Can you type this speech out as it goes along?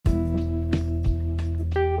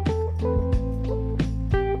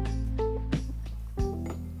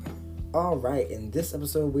All right, in this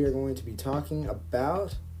episode, we are going to be talking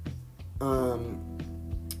about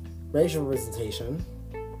racial representation.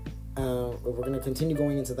 We're going to continue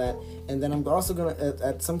going into that, and then I'm also going to,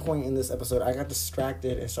 at some point in this episode, I got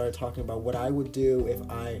distracted and started talking about what I would do if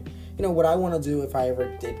what I want to do if I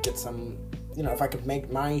ever did get some, if I could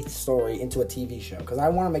make my story into a TV show, because I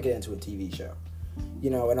want to make it into a TV show,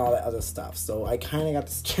 and all that other stuff. So I kind of got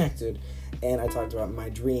distracted, and I talked about my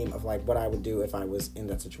dream of like what I would do if I was in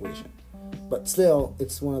that situation. But still,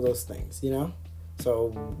 it's one of those things,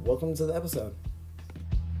 So, welcome to the episode.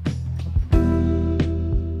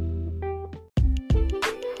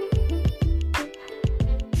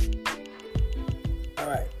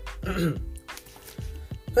 Alright.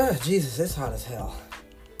 Jesus, it's hot as hell.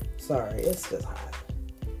 Sorry, it's just hot.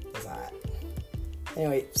 It's hot.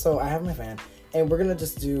 Anyway, so I have my fan, and we're gonna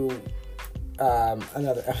just do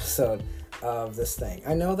another episode of this thing.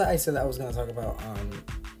 I know that I said that I was gonna talk about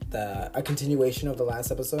a continuation of the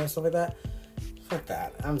last episode and stuff like that. Fuck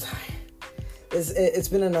that. I'm tired. It's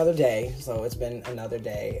been another day, so it's been another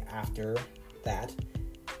day after that.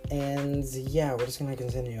 And yeah, we're just gonna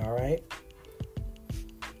continue, alright?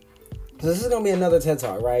 So this is gonna be another TED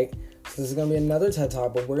Talk, right? So this is gonna be another TED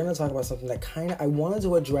Talk, but we're gonna talk about something that I wanted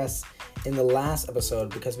to address in the last episode,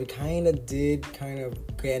 because we did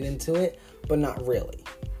get into it, but not really.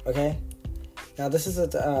 Okay? Now this is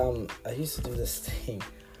I used to do this thing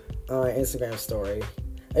on my Instagram story.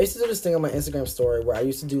 I used to do this thing on my Instagram story where I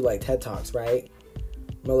used to do like TED Talks, right?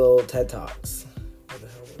 My little TED Talks. What the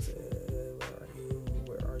hell was it?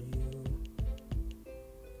 Where are you?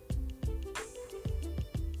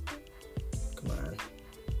 Come on.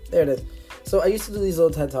 There it is. So I used to do these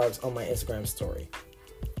little TED Talks on my Instagram story.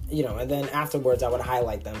 And then afterwards I would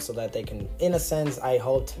highlight them so that they can, in a sense, I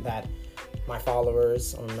hoped that my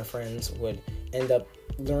followers or my friends would end up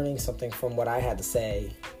learning something from what I had to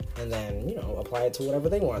say, and then, apply it to whatever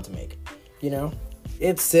they wanted to make.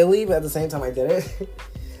 It's silly, but at the same time I did it.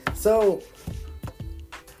 So,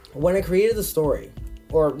 when I created the story,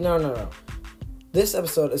 this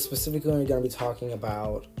episode is specifically going to be talking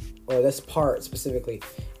about, or this part specifically,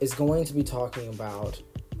 is going to be talking about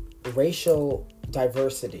racial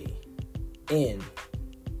diversity in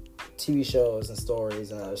TV shows and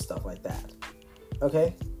stories and other stuff like that.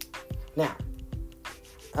 Okay? Now,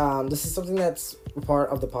 this is something that's a part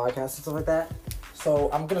of the podcast and stuff like that. So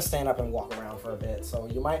I'm going to stand up and walk around for a bit. So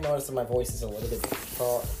you might notice that my voice is a little bit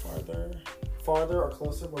farther or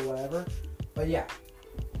closer or whatever. But yeah.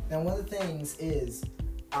 Now one of the things is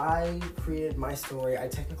I created my story. I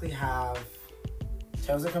technically have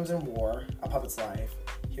Tales of Crimson War, A Puppet's Life,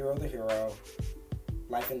 Hero the Hero,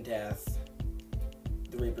 Life and Death,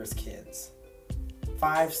 The Reaper's Kids.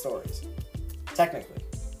 5 stories, technically.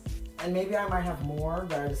 And maybe I might have more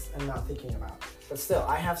that I just am not thinking about. But still,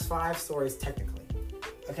 I have 5 stories technically.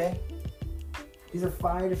 Okay? These are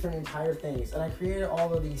 5 different entire things. And I created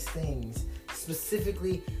all of these things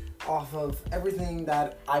specifically off of everything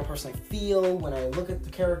that I personally feel when I look at the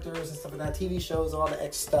characters and stuff like that, TV shows, all the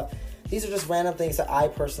extra stuff. These are just random things that I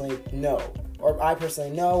personally know. Or I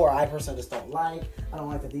personally just don't like. I don't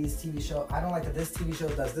like that this TV show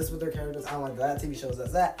does this with their characters. I don't like that TV show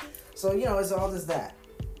does that. So, it's all just that.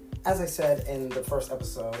 As I said in the first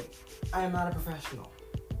episode, I am not a professional.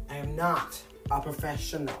 I am not a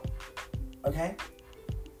professional. Okay?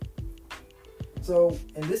 So,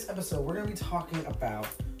 in this episode, we're going to be talking about,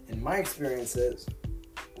 in my experiences,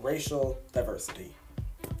 racial diversity.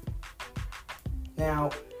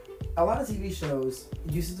 Now, a lot of TV shows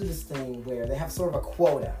used to do this thing where they have sort of a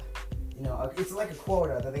quota. It's like a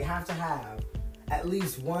quota that they have to have at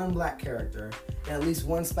least one black character and at least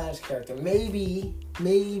one Spanish character. Maybe,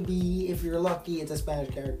 if you're lucky, it's a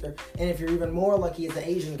Spanish character. And if you're even more lucky, it's an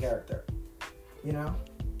Asian character.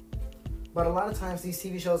 But a lot of times, these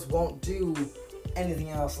TV shows won't do anything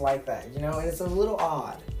else like that, and it's a little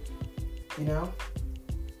odd,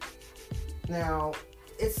 Now,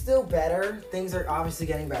 it's still better. Things are obviously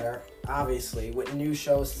getting better, obviously, with new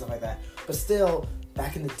shows and stuff like that. But still,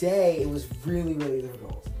 back in the day, it was really, really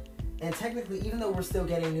difficult. And technically, even though we're still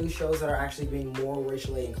getting new shows that are actually being more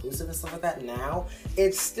racially inclusive and stuff like that now,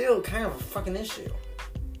 it's still kind of a fucking issue.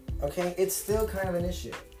 Okay? It's still kind of an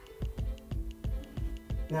issue.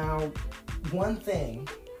 Now, one thing,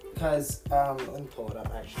 because, let me pull it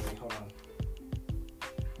up actually, hold on.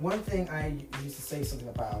 One thing I used to say something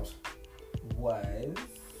about was, where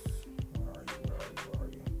are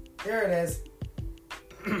you? There it is.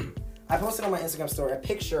 I posted on my Instagram story a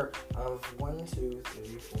picture of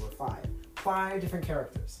 5 different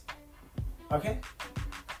characters. Okay?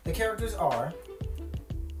 The characters are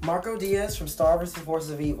Marco Diaz from Star vs. Forces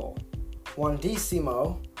of Evil, Juan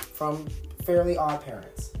Simo from Fairly Odd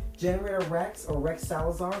Parents. Generator Rex, or Rex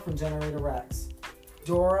Salazar from Generator Rex.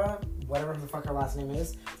 Dora, whatever the fuck her last name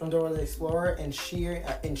is, from Dora the Explorer, and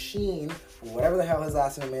Sheen, whatever the hell his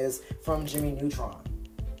last name is, from Jimmy Neutron.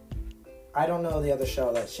 I don't know the other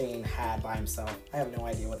show that Sheen had by himself. I have no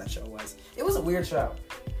idea what that show was. It was a weird show.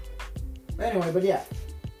 Anyway, but yeah.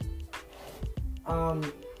 I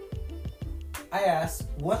asked,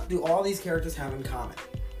 what do all these characters have in common?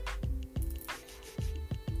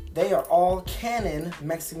 They are all canon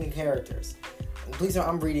Mexican characters. And please know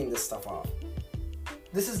I'm reading this stuff off.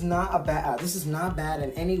 This is not bad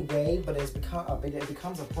in any way, but it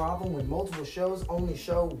becomes a problem when multiple shows only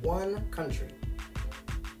show one country.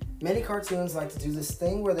 Many cartoons like to do this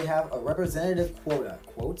thing where they have a representative quota,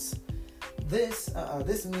 quotes. This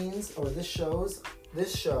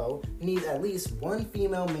show needs at least one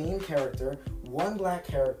female main character, one black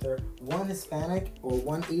character, one Hispanic or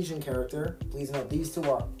one Asian character. Please note these two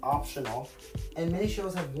are optional. And many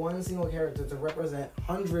shows have one single character to represent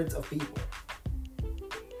hundreds of people.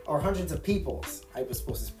 Or hundreds of peoples. I was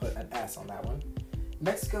supposed to put an S on that one.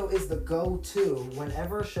 Mexico is the go-to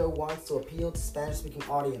whenever a show wants to appeal to Spanish-speaking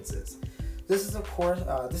audiences. This of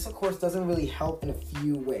course doesn't really help in a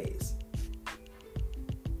few ways.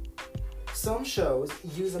 Some shows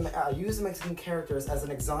use the Mexican characters as an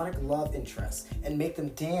exotic love interest and make them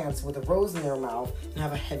dance with a rose in their mouth and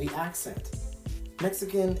have a heavy accent.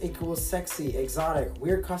 Mexican equals sexy, exotic,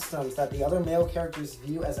 weird customs that the other male characters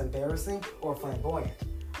view as embarrassing or flamboyant,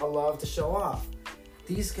 or love to show off.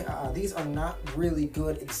 These are not really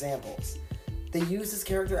good examples. They use this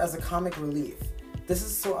character as a comic relief. This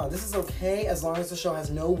is okay as long as the show has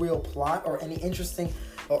no real plot or any interest in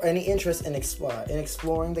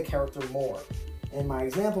exploring the character more. And my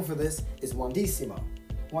example for this is Juandísimo.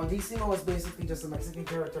 Juandísimo is basically just a Mexican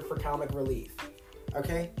character for comic relief.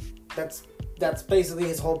 Okay? That's basically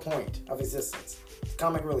his whole point of existence.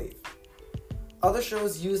 Comic relief. Other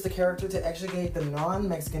shows use the character to educate the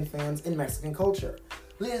non-Mexican fans in Mexican culture.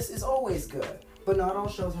 This is always good, but not all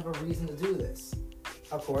shows have a reason to do this.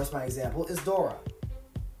 Of course, my example is Dora.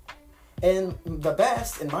 And the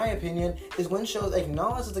best, in my opinion, is when shows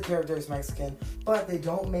acknowledge that the character is Mexican, but they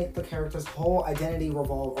don't make the character's whole identity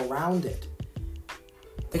revolve around it.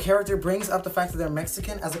 The character brings up the fact that they're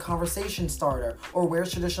Mexican as a conversation starter, or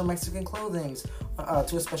wears traditional Mexican clothing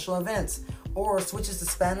to a special events, or switches to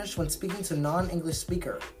Spanish when speaking to non-English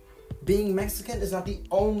speaker. Being Mexican is not the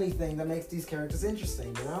only thing that makes these characters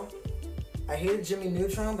interesting, you know? I hated Jimmy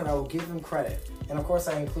Neutron, but I will give him credit. And of course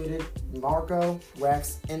I included Marco,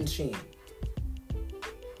 Rex, and Sheen.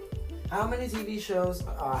 How many TV shows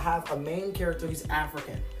have a main character who's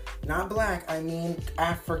African? Not black, I mean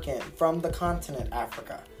African, from the continent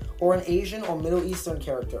Africa. Or an Asian or Middle Eastern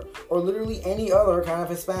character, or literally any other kind of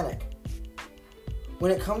Hispanic.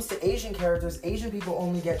 When it comes to Asian characters, Asian people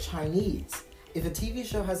only get Chinese. If a TV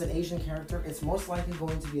show has an Asian character, it's most likely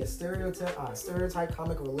going to be a stereotype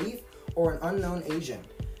comic relief or an unknown Asian.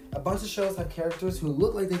 A bunch of shows have characters who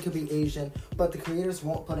look like they could be Asian, but the creators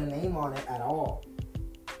won't put a name on it at all.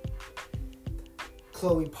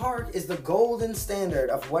 Chloe Park is the golden standard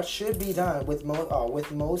of what should be done with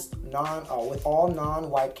all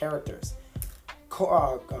non-white characters.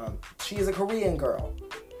 She is a Korean girl.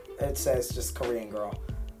 It says just Korean girl,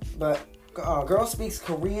 but girl speaks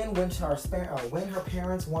Korean when her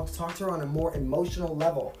parents want to talk to her on a more emotional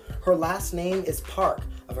level. Her last name is Park,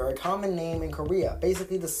 a very common name in Korea,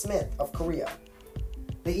 basically the Smith of Korea.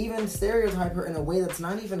 They even stereotype her in a way that's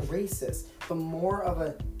not even racist, but more of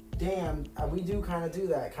a damn, we do kind of do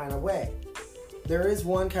that kind of way. There is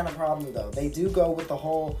one kind of problem though. They do go with the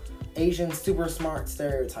whole Asian super smart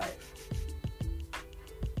stereotype.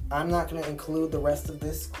 I'm not going to include the rest of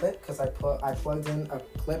this clip because I plugged in a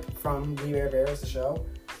clip from We Bare Bears, the show.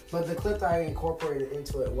 But the clip that I incorporated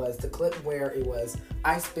into it was the clip where it was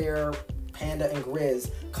Ice Bear, Panda, and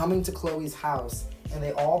Grizz coming to Chloe's house, and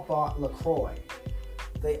they all bought LaCroix.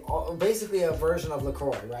 Basically a version of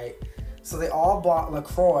LaCroix, right? So they all bought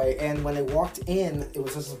LaCroix, and when they walked in, it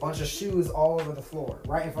was just a bunch of shoes all over the floor,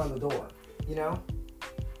 right in front of the door, you know?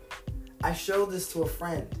 I showed this to a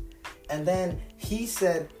friend. And then he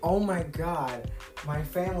said, oh my God, my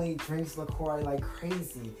family drinks LaCroix like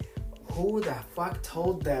crazy. Who the fuck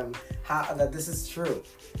told them that this is true?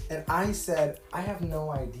 And I said, I have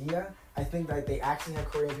no idea. I think that they actually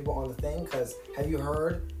have Korean people on the thing, because have you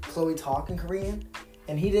heard Chloe talk in Korean?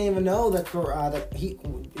 And he didn't even know that he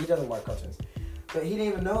doesn't watch cartoons. But he didn't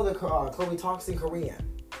even know that Chloe talks in Korean.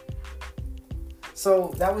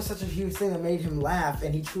 So that was such a huge thing that made him laugh,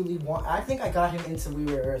 and he truly I think I got him into We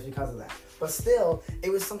Were Bears because of that. But still,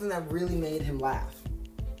 it was something that really made him laugh.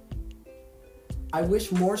 I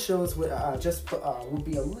wish more shows would would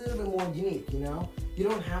be a little bit more unique, you know? You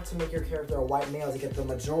don't have to make your character a white male to get the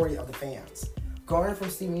majority of the fans. Garner from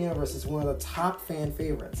Steven Universe is one of the top fan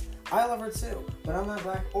favorites. I love her too, but I'm not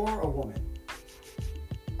black or a woman.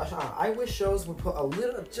 I wish shows would put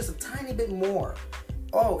just a tiny bit more.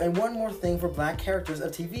 Oh, and one more thing for black characters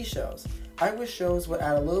of TV shows. I wish shows would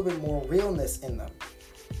add a little bit more realness in them.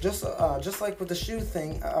 Just like with the shoe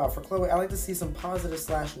thing for Chloe, I like to see some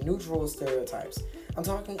positive/neutral stereotypes. I'm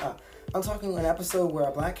talking an episode where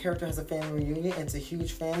a black character has a family reunion and it's a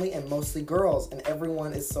huge family and mostly girls, and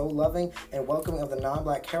everyone is so loving and welcoming of the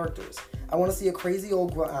non-black characters. I want to see a crazy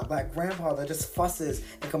old black grandpa that just fusses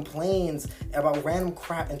and complains about random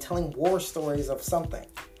crap and telling war stories of something.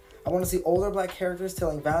 I want to see older black characters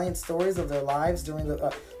telling valiant stories of their lives during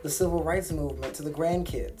the civil rights movement to the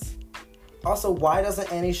grandkids. Also, why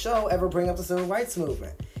doesn't any show ever bring up the civil rights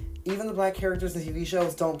movement? Even the black characters in TV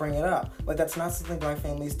shows don't bring it up. Like, that's not something black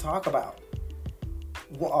families talk about.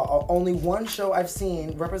 Only one show I've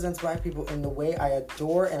seen represents black people in the way I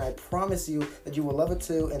adore, and I promise you that you will love it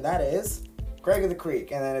too, and that is Craig of the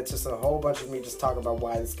Creek. And then it's just a whole bunch of me just talking about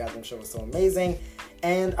why this goddamn show is so amazing.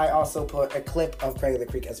 And I also put a clip of Craig of the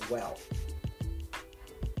Creek as well.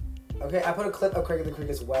 Okay, I put a clip of Craig of the Creek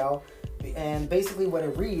as well. And basically what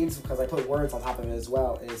it reads, because I put words on top of it as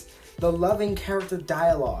well, is the loving character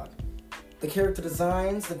dialogue. The character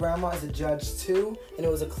designs, the grandma is a judge too, and it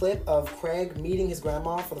was a clip of Craig meeting his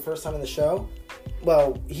grandma for the first time in the show.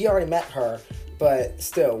 Well, he already met her, but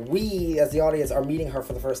still, we as the audience are meeting her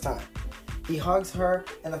for the first time. He hugs her,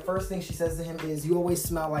 and the first thing she says to him is, "You always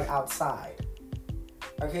smell like outside."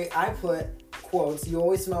 Okay, I put quotes, "You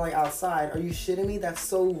always smell like outside. Are you shitting me? That's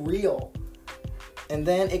so real." And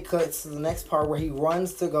then it cuts to the next part where he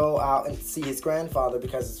runs to go out and see his grandfather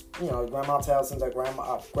because, grandma tells him that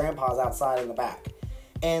grandpa's outside in the back.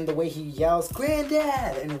 And the way he yells,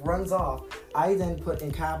 "Granddad!" and runs off, I then put in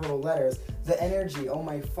capital letters, the energy, oh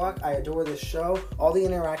my fuck, I adore this show. All the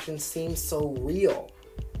interactions seem so real.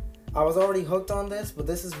 I was already hooked on this, but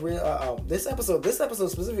this is real. This episode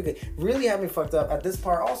specifically really had me fucked up at this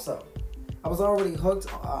part also. I was already hooked,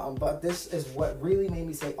 but this is what really made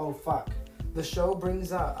me say, oh fuck. The show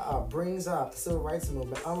brings up the civil rights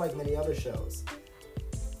movement, unlike many other shows.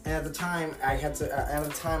 And at the time,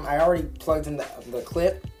 I already plugged in the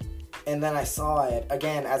clip, and then I saw it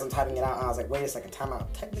again as I'm typing it out, and I was like, wait a second, time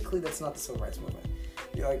out. Technically, that's not the civil rights movement.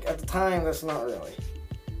 At the time, that's not really.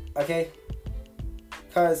 Okay?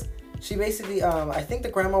 Because she basically, I think the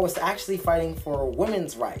grandma was actually fighting for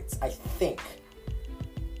women's rights, I think.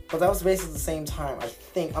 But that was basically the same time, I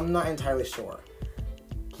think. I'm not entirely sure.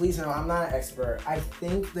 Please know, I'm not an expert. I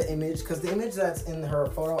think the image, because the image that's in her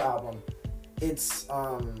photo album, it's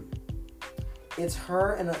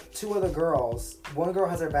her and two other girls. One girl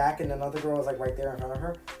has her back and another girl is like right there in front of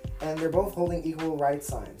her. And they're both holding equal rights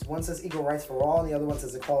signs. One says equal rights for all and the other one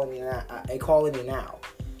says equality now.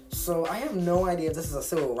 So I have no idea if this is a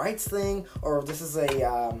civil rights thing or if this is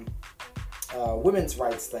a women's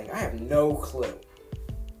rights thing. I have no clue.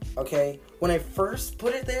 Okay? When I first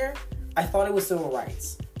put it there, I thought it was civil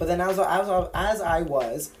rights. But then as I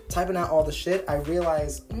was typing out all the shit, I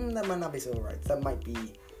realized, that might not be civil rights. That might be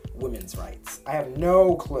women's rights. I have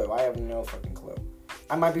no clue. I have no fucking clue.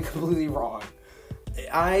 I might be completely wrong.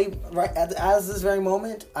 As this very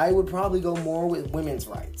moment, I would probably go more with women's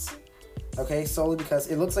rights. Okay? Solely because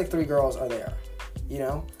it looks like three girls are there.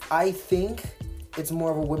 I think it's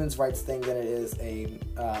more of a women's rights thing than it is a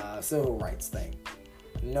civil rights thing.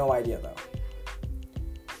 No idea, though.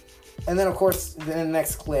 And then, of course, in the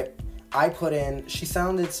next clip, I put in, she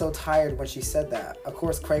sounded so tired when she said that. Of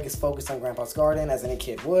course, Craig is focused on Grandpa's garden, as any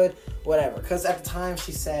kid would, whatever. Because at the time,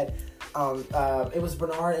 she said, it was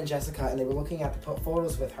Bernard and Jessica, and they were looking at the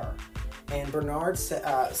photos with her. And Bernard said,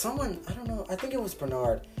 I don't know, I think it was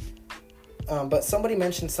Bernard. But somebody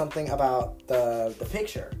mentioned something about the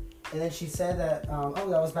picture. And then she said that, that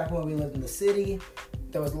was back when we lived in the city.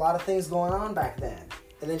 There was a lot of things going on back then.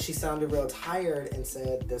 And then she sounded real tired and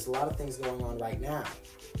said, there's a lot of things going on right now.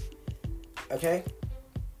 Okay?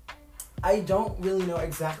 I don't really know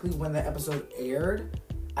exactly when the episode aired.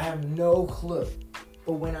 I have no clue.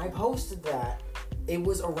 But when I posted that, it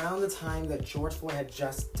was around the time that George Floyd had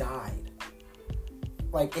just died.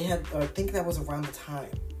 I think that was around the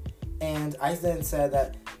time. And I then said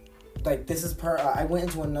that, this is I went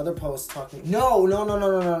into another post talking. No.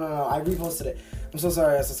 I reposted it. I'm so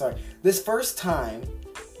sorry.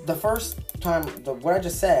 What I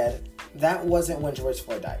just said, that wasn't when George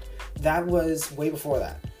Floyd died. That was way before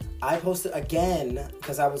that. I posted again,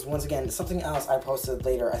 because I was, once again, something else I posted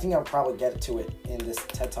later. I think I'll probably get to it in this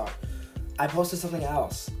TED Talk. I posted something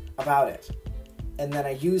else about it. And then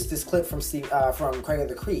I used this clip from Craig of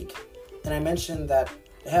the Creek, and I mentioned that,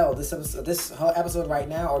 hell, this whole episode right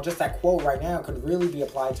now, or just that quote right now, could really be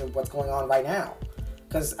applied to what's going on right now.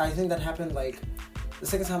 Because I think that happened, like, the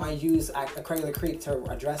second time I used Craig of the Creek to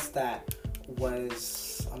address that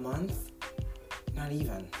was a month? Not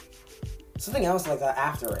even. Something else like that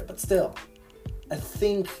after it, but still. I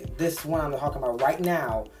think this one I'm talking about right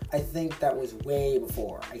now, I think that was way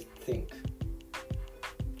before, I think.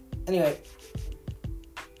 Anyway,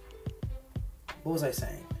 what was I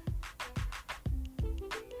saying?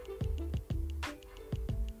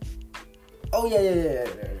 Oh, yeah.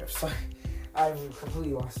 Sorry. I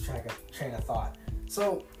completely lost train of thought.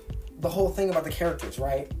 So, the whole thing about the characters,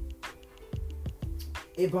 right?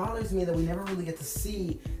 It bothers me that we never really get to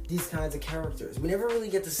see these kinds of characters. We never really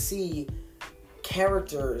get to see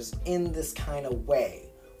characters in this kind of way.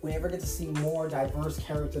 We never get to see more diverse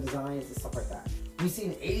character designs and stuff like that. We see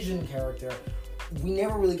an Asian character, we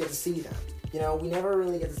never really get to see them. You know, we never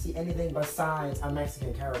really get to see anything besides a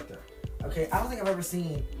Mexican character. Okay, I don't think I've ever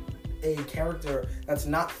seen a character that's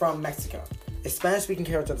not from Mexico. A Spanish-speaking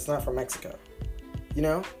character that's not from Mexico. You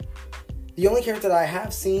know? The only character that I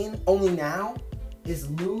have seen, only now, is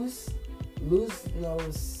Luz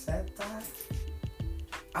Noceta?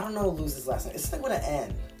 I don't know Luz's last name. It's like with an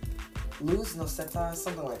N. Luz Noceta,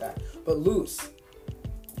 something like that. But Luz.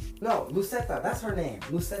 No, Luceta, that's her name.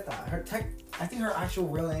 Luceta. I think her actual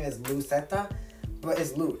real name is Luceta, but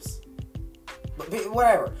it's Luz. But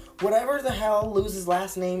whatever. Whatever the hell Luz's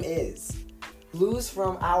last name is. Luz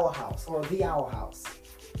from Owl House, or The Owl House.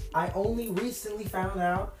 I only recently found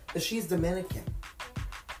out that she's Dominican.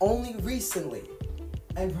 Only recently.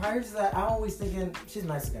 And prior to that, I'm always thinking, she's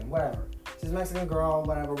Mexican, whatever. She's a Mexican girl,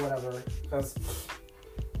 whatever. Because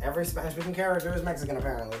every Spanish-speaking character is Mexican,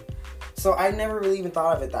 apparently. So I never really even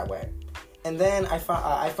thought of it that way. And then I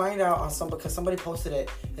find out on because somebody posted it,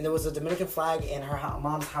 and there was a Dominican flag in her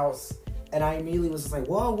mom's house. And I immediately was just like,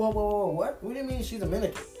 whoa, what? What do you mean she's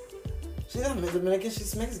Dominican? She's not Dominican,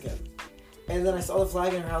 she's Mexican. And then I saw the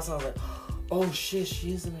flag in her house, and I was like, oh shit,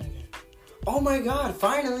 she is Dominican. Oh my god,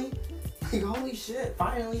 finally! Like, holy shit,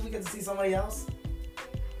 finally we get to see somebody else.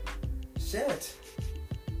 Shit.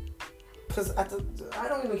 Because I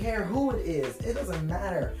don't even care who it is. It doesn't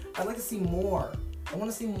matter. I'd like to see more. I want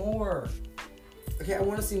to see more. Okay, I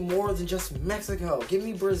want to see more than just Mexico. Give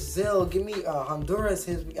me Brazil. Give me Honduras.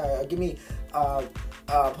 Give me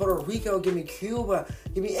Puerto Rico. Give me Cuba.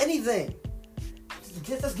 Give me anything.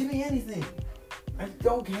 Just give me anything. I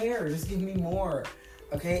don't care. Just give me more.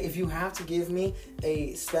 Okay, if you have to give me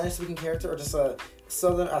a Spanish-speaking character or just a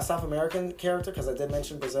South American character, because I did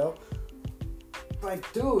mention Brazil,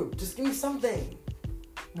 like, dude, just give me something.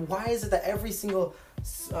 Why is it that every single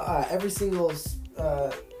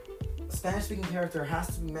Spanish-speaking character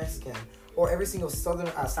has to be Mexican, or every single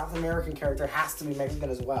South American character has to be Mexican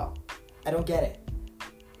as well? I don't get it.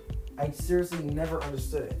 I seriously never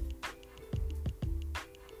understood it.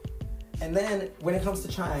 And then, when it comes to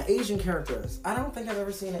China, Asian characters, I don't think I've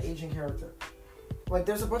ever seen an Asian character. Like,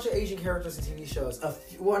 there's a bunch of Asian characters in TV shows.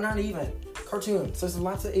 Well, not even. Cartoons. There's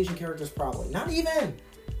lots of Asian characters, probably. Not even!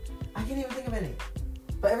 I can't even think of any.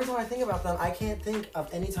 But every time I think about them, I can't think of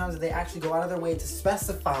any times that they actually go out of their way to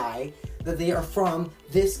specify that they are from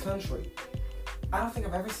this country. I don't think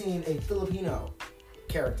I've ever seen a Filipino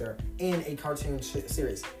character in a cartoon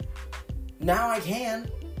series. Now I can.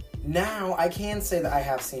 Now I can say that I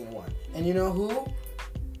have seen one. And you know who?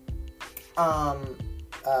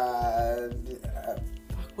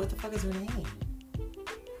 What the fuck is her name?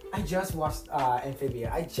 I just watched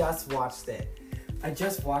Amphibia. I just watched it.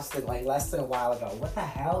 Like less than a while ago. What the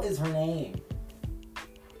hell is her name?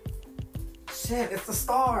 Shit, it's the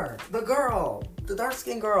star. The girl. The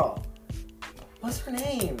dark-skinned girl. What's her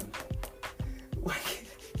name?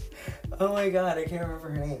 Oh my god, I can't remember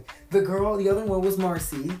her name. The girl, the other one was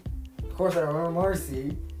Marcy. Of course I remember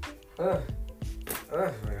Marcy. Ugh,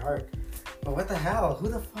 my heart. But what the hell? Who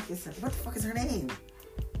the fuck is her? What the fuck is her name?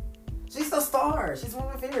 She's the star. She's one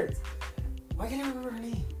of my favorites. Why can't I remember her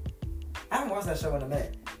name? I haven't watched that show in a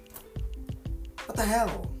minute. What the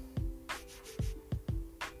hell?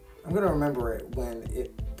 I'm gonna remember it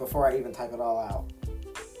before I even type it all out.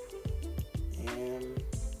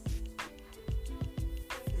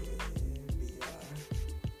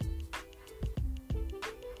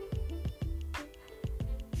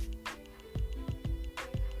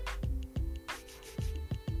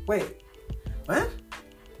 Wait, what?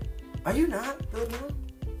 Are you not Filipino?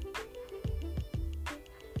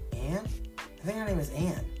 Anne? I think her name is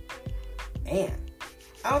Anne. Anne?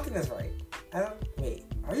 I don't think that's right. Wait,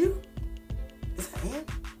 are you? Is that Anne?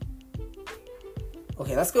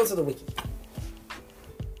 Okay, let's go to the wiki.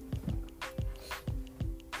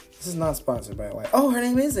 This is not sponsored, by the way. Oh, her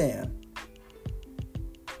name is Anne.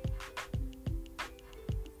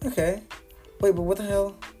 Okay. Wait, but what the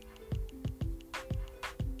hell?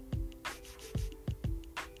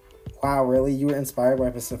 Wow, really? You were inspired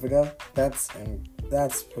by Pacifica? That's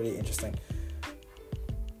pretty interesting.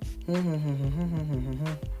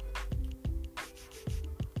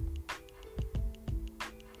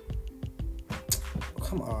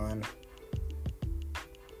 Come on.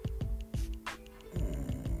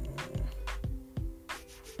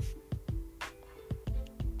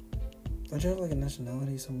 Don't you have like a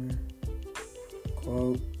nationality somewhere?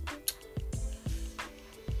 Quote.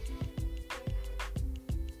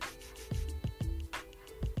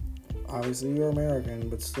 Obviously you're American,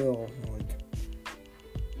 but still, like...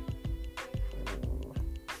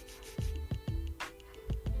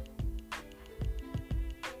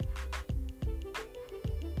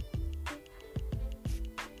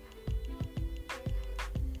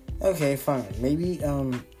 Okay, fine. Maybe,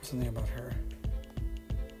 something about her.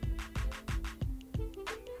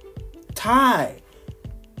 Thai!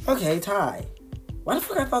 Okay, Thai. Why the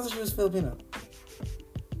fuck I thought that she was Filipino?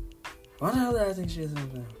 Why the hell did I think she was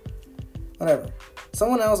Filipino? Whatever.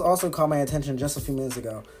 Someone else also caught my attention just a few minutes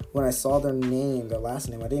ago when I saw their name, their last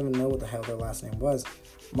name. I didn't even know what the hell their last name was.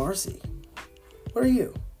 Marcy. What are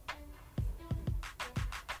you?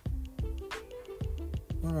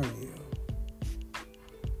 What are you?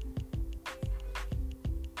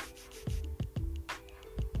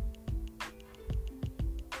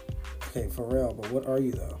 Okay, for real, but what are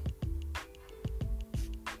you though?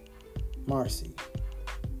 Marcy.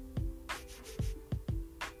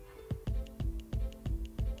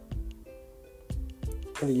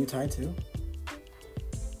 Are you Thai too?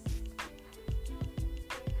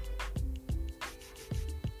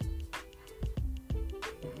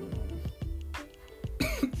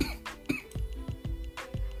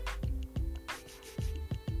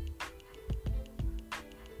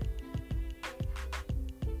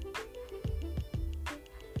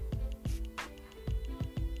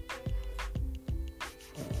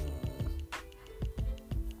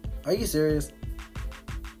 Are you serious?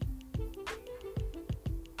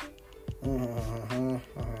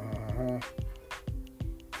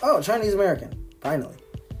 Oh, Chinese American. Finally.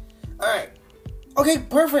 Alright. Okay,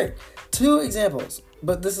 perfect. 2 examples.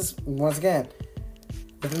 But this is, once again,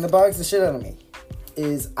 the thing that bugs the shit out of me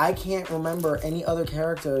is I can't remember any other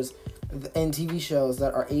characters in TV shows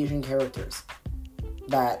that are Asian characters.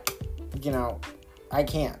 That, I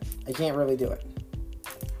can't really do it.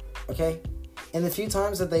 Okay? And the few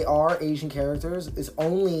times that they are Asian characters is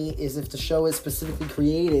only as if the show is specifically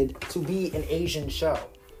created to be an Asian show.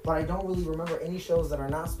 But I don't really remember any shows that are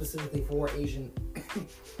not specifically for Asian.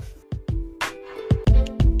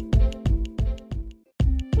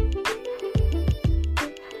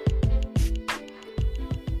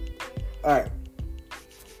 Alright.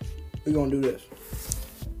 We're gonna do this.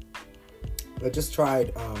 I just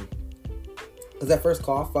tried, because that first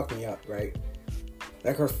cough fucked me up, right?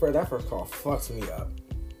 That first cough fucks me up.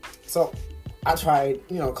 So, I tried,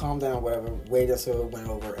 calm down, whatever, wait until it went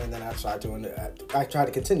over, and then I tried doing it. I tried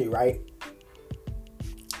to continue, right?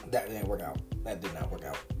 That didn't work out. That did not work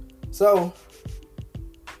out. So,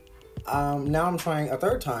 now I'm trying a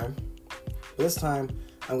third time. This time,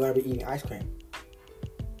 I'm going to be eating ice cream.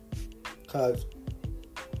 Because,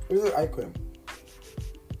 this is ice cream.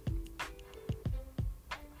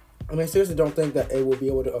 And I seriously don't think that it will be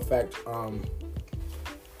able to affect,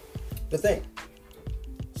 the thing.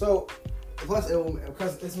 So, plus,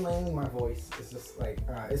 because it's mainly my voice. It's just like,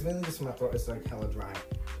 it's mainly just my throat. It's like hella dry.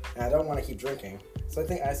 And I don't want to keep drinking. So I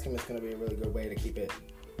think ice cream is going to be a really good way to keep it,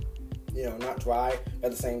 not dry, but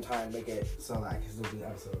at the same time make it so that I can still do the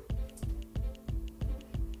episode.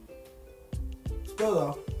 Still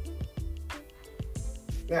though,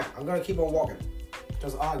 yeah, I'm going to keep on walking.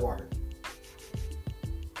 Because I like walking.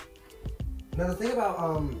 Now the thing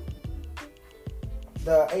about,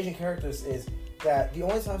 the Asian characters is that the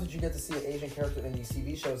only times that you get to see an Asian character in these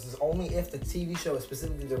TV shows is only if the TV show is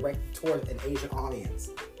specifically directed toward an Asian audience.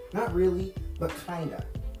 Not really, but kinda.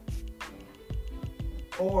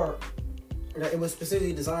 Or that it was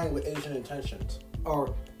specifically designed with Asian intentions.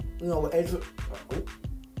 Or, with Asian... Oh.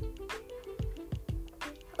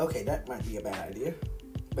 Okay, that might be a bad idea.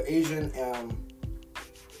 But Asian,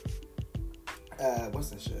 what's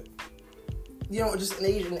that shit? Just an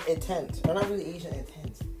Asian intent. Or not really Asian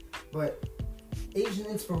intent, but Asian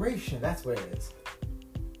inspiration. That's what it is.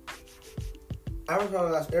 Avatar: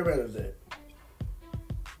 The Last Airbender did it.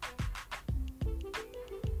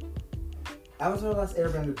 Avatar: The Last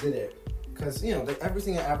Airbender did it because,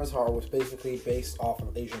 everything in Avatar was basically based off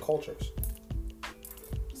of Asian cultures.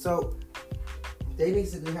 So they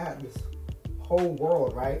basically had this whole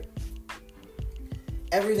world, right?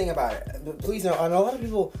 Everything about it. But please know, and a lot of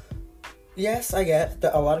people, yes, I get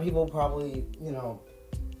that a lot of people probably,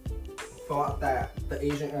 thought that the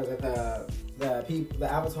Asian, or the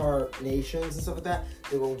Avatar nations and stuff like that,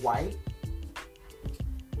 they were white.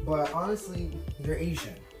 But honestly, they're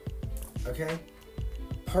Asian. Okay?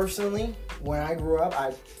 Personally, when I grew up,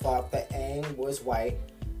 I thought that Aang was white,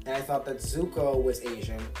 and I thought that Zuko was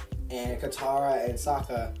Asian, and Katara and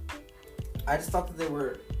Sokka. I just thought that they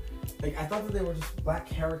were, I thought that they were just black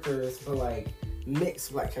characters, but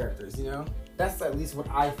mixed black characters, That's at least what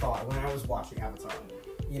I thought when I was watching Avatar,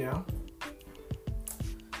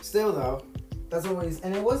 Still though, that's always,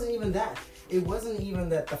 and it wasn't even that. It wasn't even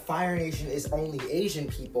that the Fire Nation is only Asian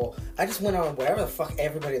people. I just went on whatever the fuck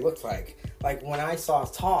everybody looked like. Like, when I saw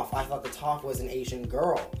Toph, I thought the Toph was an Asian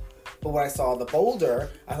girl. But when I saw the Boulder,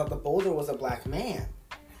 I thought the Boulder was a black man.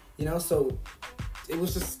 So it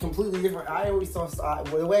was just completely different. I always saw,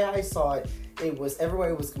 the way I saw it,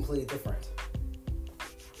 everybody was completely different.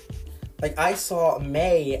 Like, I saw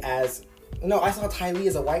I saw Ty Lee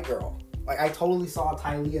as a white girl. Like, I totally saw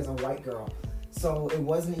Ty Lee as a white girl. So it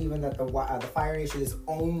wasn't even that the Fire Nation is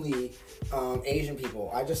only Asian people.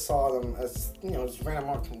 I just saw them as, just random,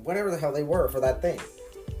 whatever the hell they were for that thing.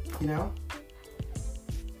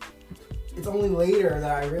 It's only later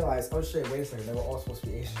that I realized, oh shit, wait a second, they were all supposed to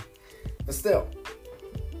be Asian. But still.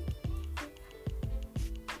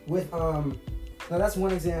 Now that's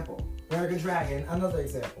one example. American Dragon, another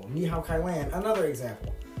example. Nihao Kai Lan, another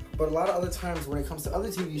example. But a lot of other times when it comes to other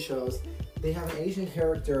TV shows, they have an Asian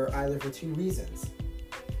character either for two reasons.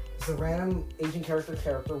 It's a random Asian character,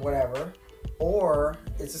 whatever. Or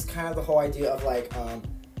it's just kind of the whole idea of the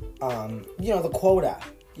quota,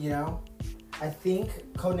 I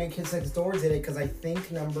think Codename Kids Next Door did it because I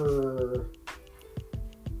think number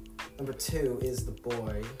 2 is the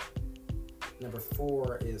boy. Number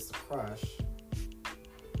 4 is the crush.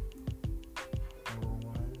 Number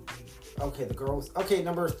 1. Okay, the girls. Okay,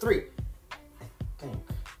 number 3. I think.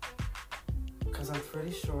 Because I'm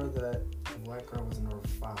pretty sure that the black girl was number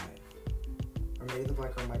 5. Or maybe the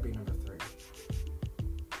black girl might be number 3.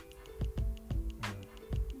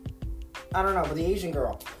 I don't know, but the Asian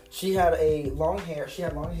girl. She had long hair,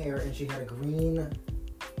 and she had a green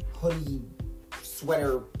hoodie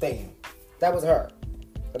sweater thing. That was her.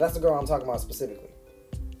 But that's the girl I'm talking about specifically.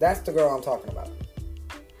 That's the girl I'm talking about.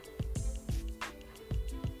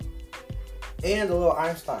 And the little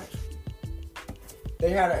Einstein.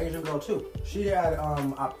 They had an Asian girl too. She had,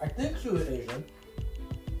 I think she was Asian.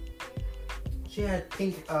 She had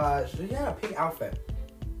pink, she had a pink outfit.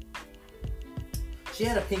 She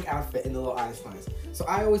had a pink outfit in the little Einsteins. So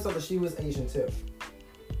I always thought that she was Asian too.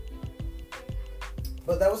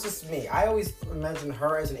 But that was just me. I always imagined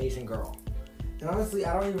her as an Asian girl. And honestly,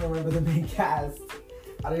 I don't even remember the main cast.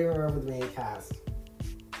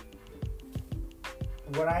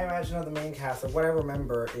 What I imagine of the main cast, or what I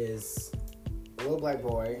remember, is a little black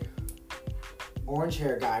boy, orange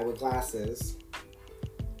hair guy with glasses,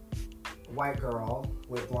 white girl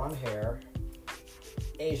with blonde hair,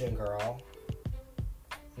 Asian girl,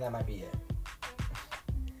 and that might be it.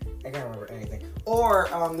 I can't remember anything. Or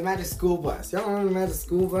the Magic School Bus. Y'all remember the Magic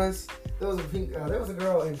School Bus? There was a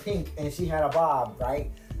girl in pink, and she had a bob,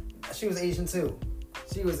 right? She was Asian too.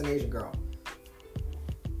 She was an Asian girl.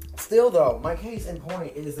 Still though, my case in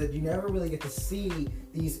point is that you never really get to see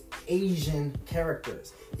these Asian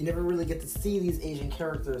characters. You never really get to see these Asian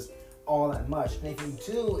characters all that much. And if you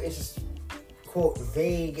do, it's just, quote,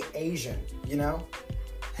 vague Asian,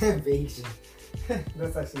 Vague Asian.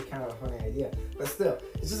 That's actually kind of a funny idea. But still,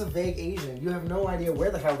 it's just a vague Asian. You have no idea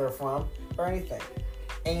where the hell they're from or anything.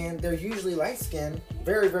 And they're usually light-skinned,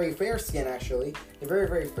 very, very fair-skinned, actually. They're very,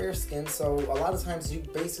 very fair-skinned, so a lot of times you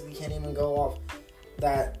basically can't even go off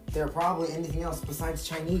that they're probably anything else besides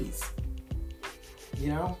Chinese.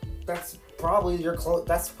 That's probably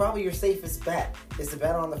your safest bet, is to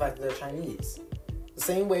bet on the fact that they're Chinese. The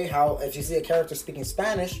same way how if you see a character speaking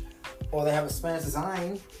Spanish, or they have a Spanish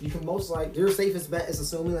design, your safest bet is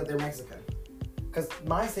assuming that they're Mexican. Because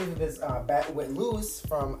my safest bet with Luz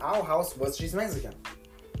from our house was she's Mexican.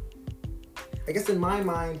 I guess in my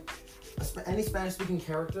mind, any Spanish-speaking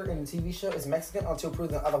character in a TV show is Mexican until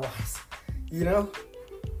proven otherwise.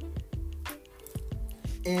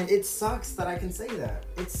 And it sucks that I can say that.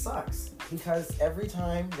 It sucks. Because every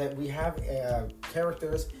time that we have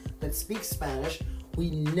characters that speak Spanish,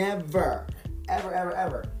 we never,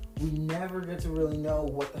 ever, we never get to really know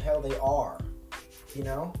what the hell they are.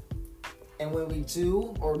 And when we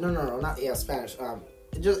do, or no, not Spanish,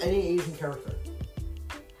 just any Asian character.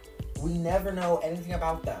 We never know anything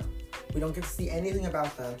about them. We don't get to see anything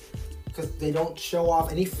about them because they don't show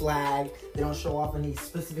off any flag. They don't show off any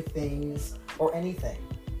specific things or anything.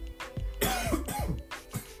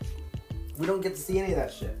 We don't get to see any of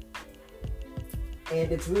that shit.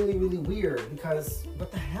 And it's really, really weird because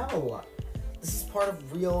what the hell? This is part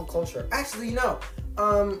of real culture. Actually,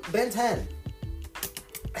 Ben 10.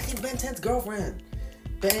 I think Ben 10's girlfriend.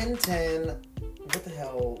 Ben 10, what the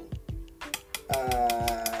hell?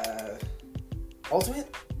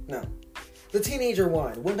 Ultimate? No. The teenager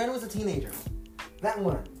one. When Ben was a teenager. That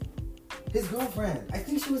one. His girlfriend. I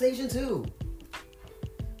think she was Asian too.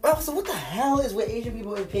 Oh, so what the hell is with Asian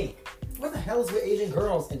people in pink? What the hell is with Asian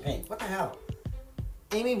girls in pink? What the hell?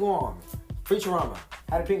 Amy Wong, Futurama,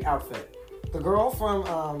 had a pink outfit. The girl from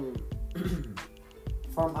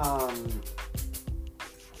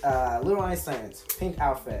Little Einstein's pink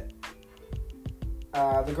outfit.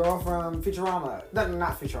 The girl from Futurama, no,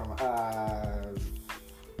 not Futurama.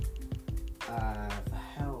 The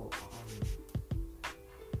hell,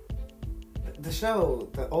 the show,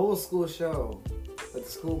 the old school show with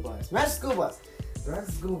the school bus, Magic School Bus, the Magic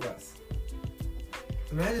School Bus.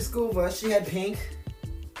 The Magic School Bus. She had pink.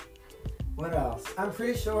 What else? I'm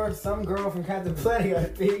pretty sure some girl from Captain Planet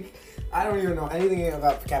had pink. I don't even know anything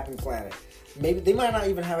about Captain Planet. Maybe they might not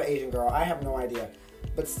even have an Asian girl. I have no idea.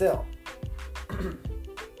 But still.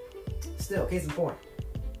 Case in point.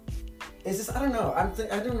 It's just, I don't know. I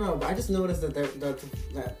don't know. But I just noticed that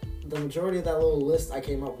the majority of that little list I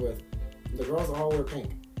came up with, the girls all wear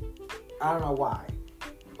pink. I don't know why.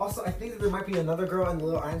 Also, I think that there might be another girl in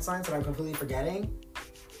Little Einstein that I'm completely forgetting.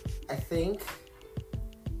 I think.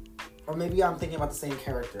 Or maybe I'm thinking about the same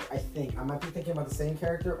character. I might be thinking about the same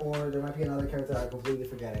character, or there might be another character I'm completely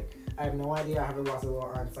forgetting. I have no idea. I haven't watched Little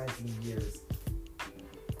Einstein in years.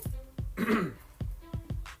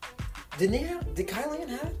 Did Kylan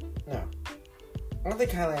have it? No. I don't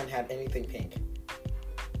think Kylan had anything pink.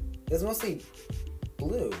 It was mostly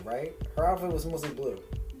blue, right? Her outfit was mostly blue.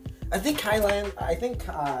 I think Kylan's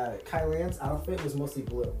outfit was mostly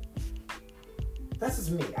blue. That's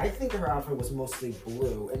just me. I think her outfit was mostly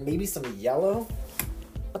blue and maybe some yellow.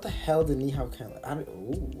 What the hell did Nihao Kylan? How the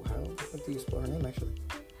fuck do you spell her name actually?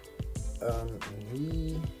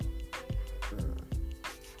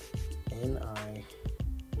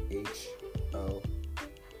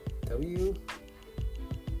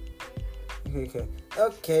 Nihow.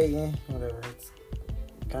 Okay, yeah, whatever. It's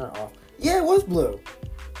kind of off. Yeah, it was blue.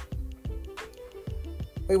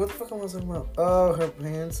 Wait, what the fuck was I talking about? Oh, her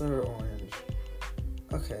pants are orange.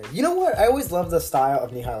 Okay. You know what? I always loved the style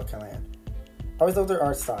of Nihao Kylan. I always loved their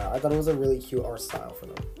art style. I thought it was a really cute art style for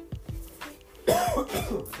them.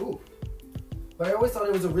 Ooh. But I always thought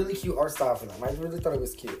it was a really cute art style for them. I really thought it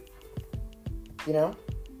was cute. You know?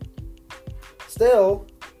 Still,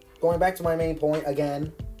 going back to my main point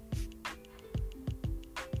again.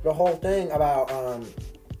 The whole thing about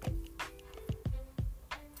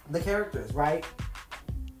the characters, right?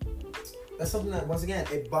 That's something that, once again,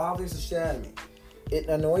 it bothers the shit out of me. It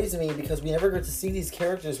annoys me because we never get to see these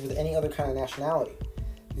characters with any other kind of nationality.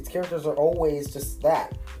 These characters are always just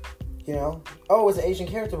that. You know? Oh, it's an Asian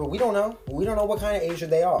character, but we don't know. We don't know what kind of Asian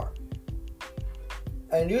they are.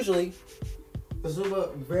 And usually, this is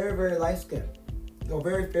very, very light-skinned. Or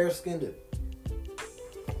very fair-skinned.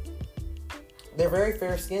 They're very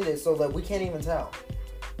fair-skinned so that we can't even tell.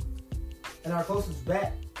 And our closest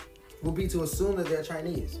bet will be to assume that they're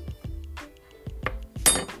Chinese.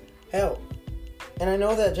 Hell. And I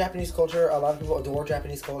know that Japanese culture, a lot of people adore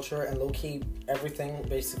Japanese culture and low-key everything,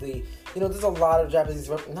 basically. You know, there's a lot of Japanese,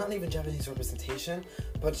 not even Japanese representation,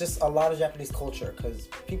 but just a lot of Japanese culture because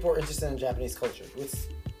people are interested in Japanese culture. It's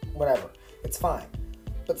whatever. It's fine.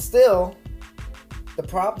 But still, the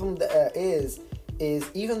problem is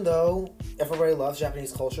even though everybody loves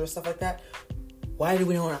Japanese culture and stuff like that, why do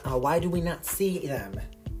we not see them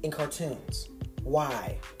in cartoons?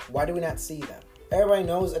 Why? Why do we not see them? Everybody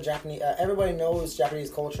knows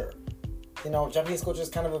Japanese culture. You know, Japanese culture is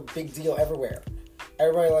kind of a big deal everywhere.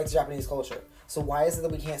 Everybody likes Japanese culture. So why is it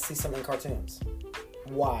that we can't see some in cartoons?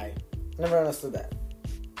 Why? Never understood that.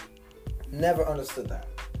 Never understood that.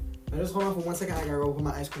 Now just hold on for 1 second. I gotta go put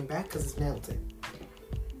my ice cream back because it's melting.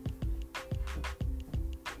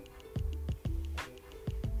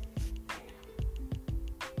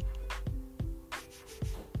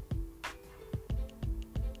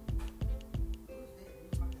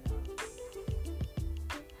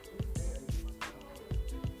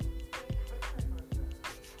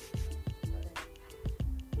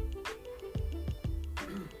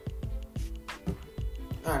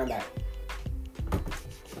 Alright, I'm back.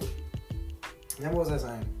 Now what was I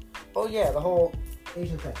saying? Oh yeah, the whole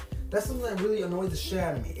Asian thing. That's something that really annoys the shit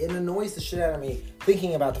out of me. It annoys the shit out of me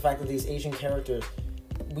thinking about the fact that these Asian characters,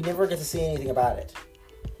 we never get to see anything about it.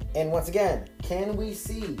 And once again, can we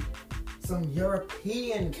see some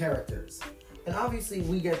European characters? And obviously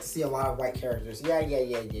we get to see a lot of white characters. Yeah.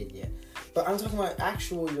 But I'm talking about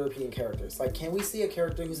actual European characters. Like, can we see a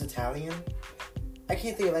character who's Italian? I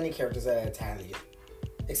can't think of any characters that are Italian.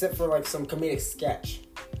 Except for, like, some comedic sketch.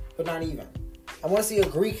 But not even. I want to see a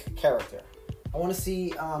Greek character. I want to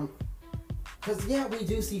see, because, yeah, we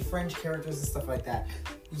do see French characters and stuff like that.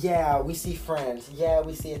 Yeah, we see French. Yeah,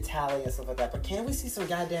 we see Italian and stuff like that. But can we see some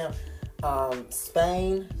goddamn,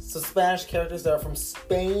 Spain? Some Spanish characters that are from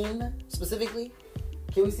Spain, specifically?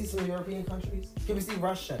 Can we see some European countries? Can we see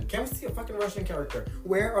Russian? Can we see a fucking Russian character?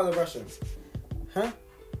 Where are the Russians? Huh?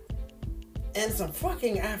 And some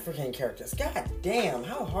fucking African characters. God damn,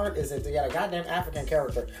 how hard is it to get a goddamn African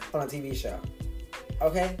character on a TV show?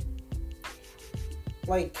 Okay?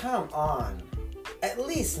 Like, come on. At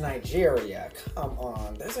least Nigeria. Come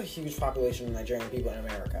on. There's a huge population of Nigerian people in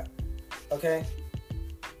America. Okay?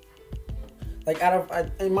 Like,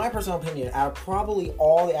 in my personal opinion, out of probably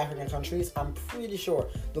all the African countries, I'm pretty sure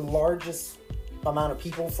the largest amount of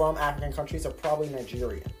people from African countries are probably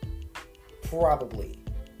Nigerian. Probably.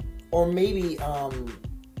 Or maybe,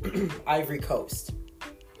 Ivory Coast.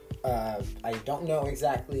 I don't know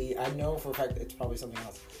exactly. I know for a fact it's probably something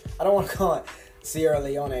else. I don't want to call it Sierra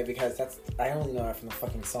Leone because I only know that from the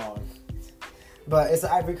fucking song. But it's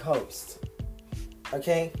Ivory Coast.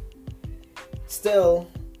 Okay? Still,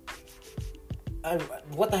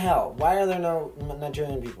 what the hell? Why are there no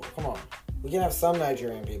Nigerian people? Come on. We can have some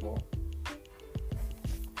Nigerian people.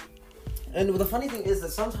 And the funny thing is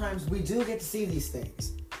that sometimes we do get to see these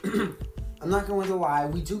things. I'm not going to lie,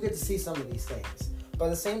 we do get to see some of these things. But at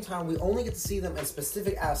the same time, we only get to see them in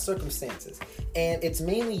specific circumstances. And it's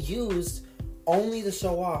mainly used only to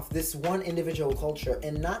show off this one individual culture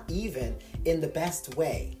and not even in the best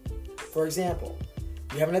way. For example,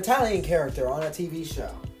 you have an Italian character on a TV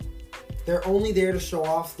show. They're only there to show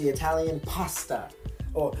off the Italian pasta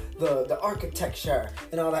or the architecture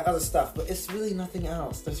and all that other stuff. But it's really nothing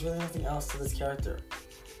else. There's really nothing else to this character.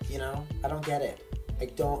 You know? I don't get it. I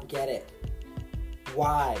don't get it.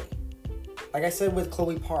 Why? Like I said with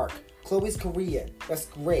Chloe Park. Chloe's Korean. That's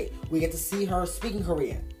great. We get to see her speaking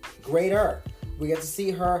Korean. Greater. We get to see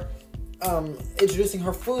her introducing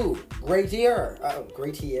her food. Greater.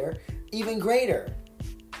 Even greater.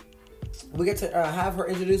 We get to have her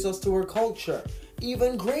introduce us to her culture.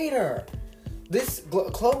 Even greater.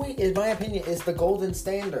 Chloe, in my opinion, is the golden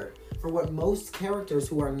standard for what most characters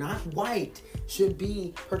who are not white should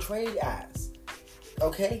be portrayed as.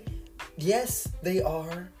 Okay? Yes, they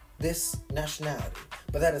are this nationality.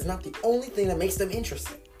 But that is not the only thing that makes them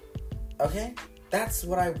interesting. Okay? That's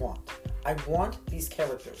what I want. I want these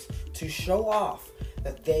characters to show off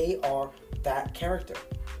that they are that character.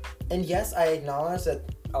 And yes, I acknowledge that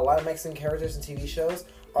a lot of Mexican characters in TV shows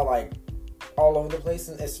are like all over the place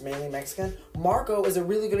and it's mainly Mexican. Marco is a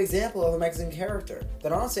really good example of a Mexican character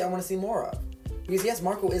that honestly I want to see more of. Because yes,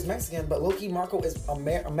 Marco is Mexican, but low-key Marco is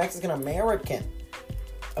a Mexican-American.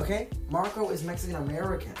 Okay? Marco is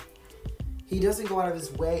Mexican-American. He doesn't go out of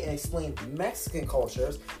his way and explain Mexican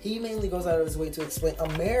cultures. He mainly goes out of his way to explain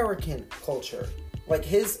American culture. Like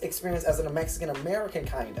his experience as a Mexican-American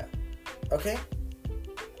kinda. Okay?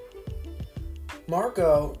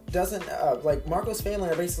 Marco doesn't, Marco's family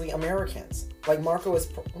are basically Americans. Like Marco is,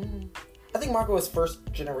 I think Marco is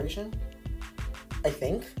first generation. I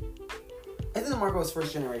think that Marco is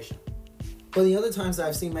first generation. But the other times that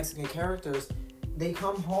I've seen Mexican characters, they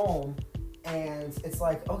come home and it's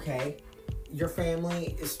like, okay, your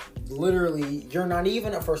family is literally, you're not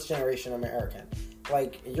even a first generation American.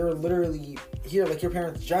 Like, you're literally here, like your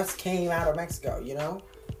parents just came out of Mexico, you know?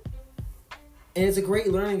 And it's a great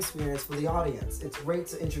learning experience for the audience. It's great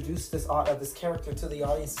to introduce this character to the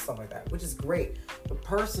audience and stuff like that, which is great. But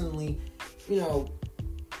personally, you know,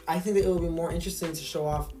 I think that it would be more interesting to show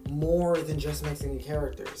off more than just Mexican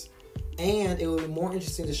characters. And it would be more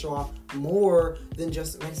interesting to show off more than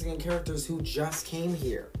just Mexican characters who just came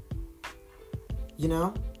here. You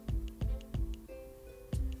know?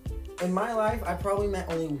 In my life, I probably met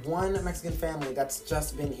only one Mexican family that's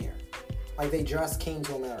just been here. Like, they just came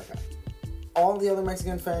to America. All the other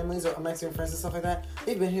Mexican families or Mexican friends and stuff like that,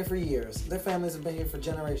 they've been here for years. Their families have been here for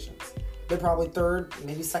generations. They're probably third,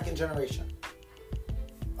 maybe second generation.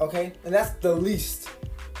 Okay? And that's the least.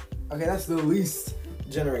 Okay, that's the least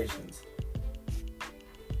generations.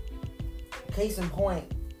 Case in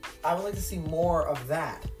point, I would like to see more of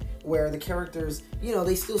that. where the characters,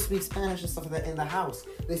 they still speak Spanish and stuff like that in the house.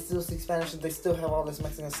 They still speak Spanish and they still have all this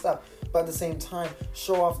Mexican stuff. But at the same time,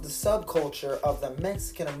 show off the subculture of the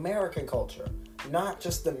Mexican-American culture. Not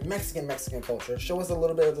just the Mexican culture. Show us a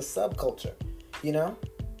little bit of the subculture,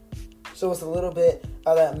 Show us a little bit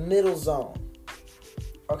of that middle zone.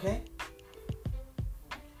 Okay?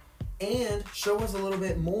 And show us a little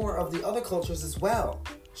bit more of the other cultures as well.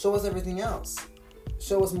 Show us everything else.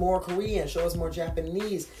 Show us more Korean. Show us more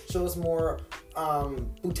Japanese. Show us more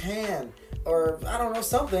Bhutan. Or, I don't know,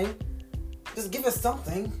 something. Just give us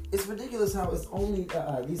something. It's ridiculous how it's only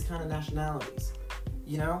these kind of nationalities.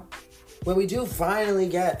 When we do finally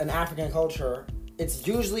get an African culture, it's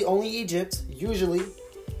usually only Egypt. Usually.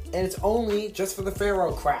 And it's only just for the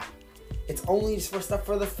pharaoh crap. It's only just for stuff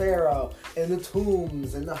for the pharaoh and the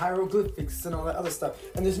tombs and the hieroglyphics and all that other stuff.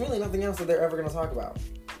 And there's really nothing else that they're ever going to talk about.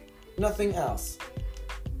 Nothing else.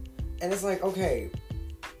 And it's like, okay,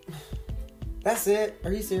 that's it?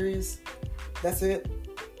 Are you serious? That's it?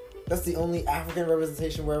 That's the only African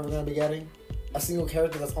representation we're ever going to be getting? A single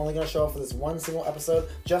character that's only going to show up for this one single episode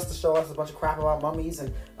just to show us a bunch of crap about mummies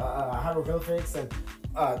and hieroglyphics and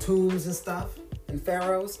tombs and stuff and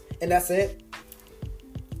pharaohs, and that's it?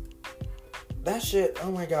 That shit,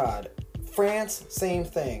 oh my god. France, same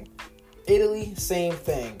thing. Italy, same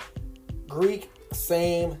thing. Greek,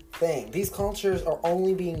 same thing. These cultures are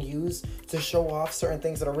only being used to show off certain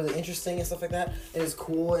things that are really interesting and stuff like that. And it's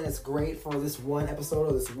cool and it's great for this one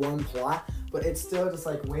episode or this one plot. But it's still just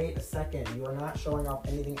like, wait a second. You are not showing off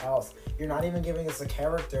anything else. You're not even giving us a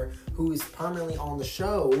character who is permanently on the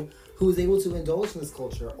show who is able to indulge in this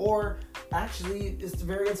culture. Or actually is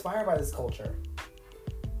very inspired by this culture.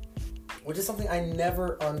 Which is something I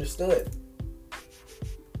never understood.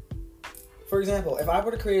 For example, if I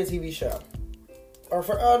were to create a TV show, or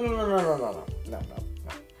for, no.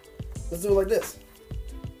 Let's do it like this.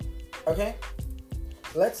 Okay?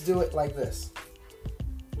 Let's do it like this.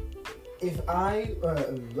 If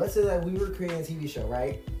let's say that we were creating a TV show,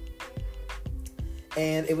 right?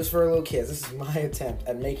 And it was for little kids. This is my attempt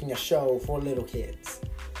at making a show for little kids.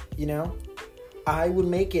 I would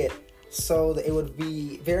make it so that it would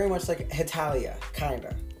be very much like Hitalia,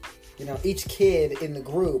 kinda. Each kid in the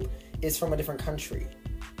group is from a different country.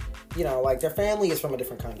 Like their family is from a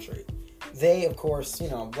different country. They, of course,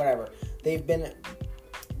 whatever.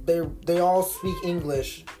 They all speak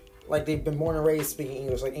English. Like they've been born and raised speaking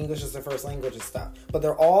English. Like English is their first language and stuff. But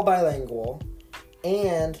they're all bilingual.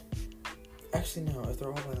 And, actually no, if they're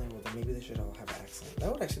all bilingual, then maybe they should all have an accent.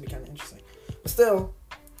 That would actually be kind of interesting. But still,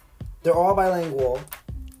 they're all bilingual.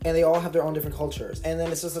 And they all have their own different cultures. And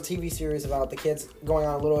then it's just a TV series about the kids going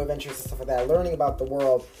on little adventures and stuff like that, learning about the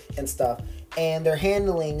world and stuff. And they're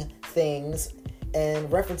handling things and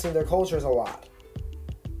referencing their cultures a lot.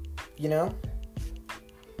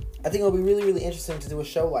 I think it'll be really, really interesting to do a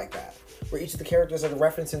show like that, where each of the characters are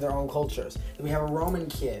referencing their own cultures. And we have a Roman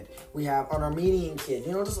kid. We have an Armenian kid.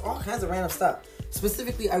 Just all kinds of random stuff.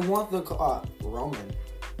 Specifically, I want the... Roman.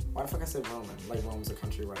 Why the fuck I said Roman? Like Rome's a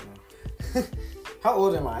country right now. How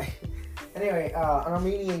old am I? Anyway, an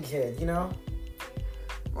Armenian kid,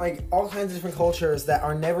 Like, all kinds of different cultures that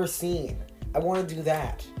are never seen. I want to do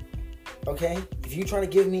that. Okay? If you try to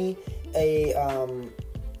give me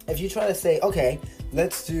if you try to say, okay,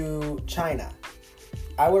 let's do China,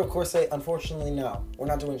 I would, of course, say, unfortunately, no. We're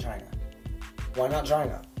not doing China. Why not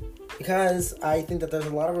China? Because I think that there's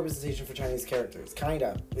a lot of representation for Chinese characters. Kind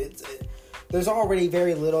of. There's already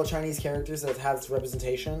very little Chinese characters that have this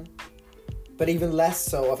representation. But even less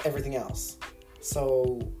so of everything else.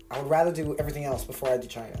 So I would rather do everything else before I do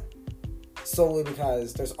China. Solely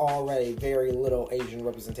because there's already very little Asian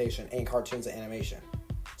representation in cartoons and animation.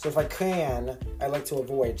 So if I can, I'd like to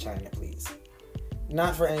avoid China, please.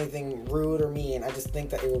 Not for anything rude or mean. I just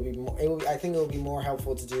think that it would be more. I think it would be more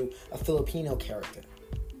helpful to do a Filipino character,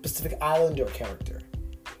 Pacific Islander character,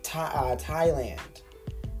 Thailand.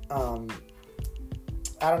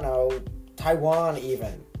 I don't know, Taiwan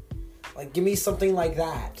even. Like, give me something like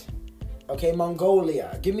that. Okay,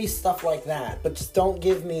 Mongolia. Give me stuff like that. But just don't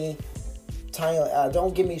give me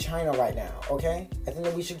don't give me China right now, okay? I think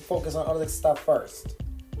that we should focus on other stuff first.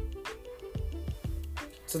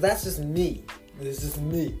 So that's just me. This is just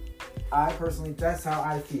me. I personally, that's how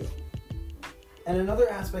I feel. And another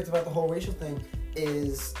aspect about the whole racial thing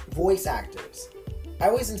is voice actors. I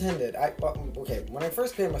always intended, when I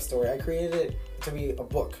first created my story, I created it to be a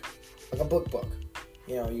book. Like a book.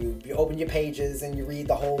 You open your pages and you read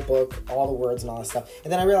the whole book, all the words and all that stuff.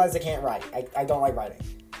 And then I realized I can't write. I don't like writing.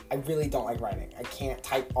 I really don't like writing. I can't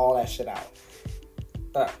type all that shit out.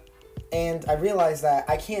 And I realized that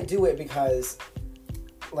I can't do it because,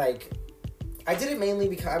 I did it mainly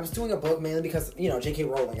because I was doing a book mainly because, J.K.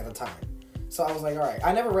 Rowling at the time. So I was like, all right,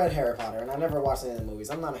 I never read Harry Potter, and I never watched any of the movies.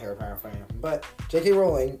 I'm not a Harry Potter fan. But J.K.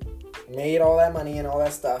 Rowling made all that money and all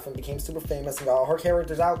that stuff and became super famous and got all her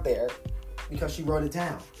characters out there because she wrote it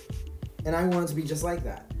down. And I wanted to be just like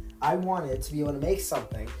that. I wanted to be able to make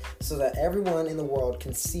something so that everyone in the world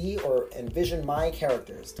can see or envision my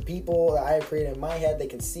characters. The people that I have created in my head, they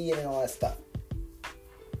can see it and all that stuff.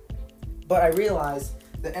 But I realized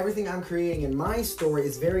that everything I'm creating in my story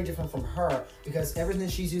is very different from her because everything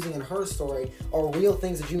she's using in her story are real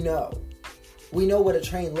things that you know. We know what a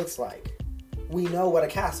train looks like. We know what a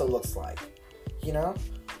castle looks like.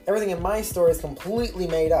 Everything in my story is completely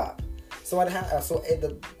made up. So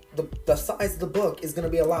the size of the book is going to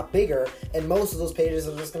be a lot bigger, and most of those pages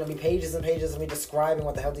are just going to be pages and pages of me describing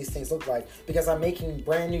what the hell these things look like because I'm making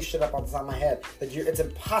brand new shit up on the top of my head that it's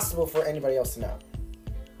impossible for anybody else to know.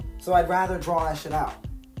 So I'd rather draw that shit out.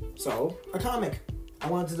 So, a comic. I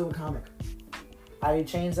wanted to do a comic. I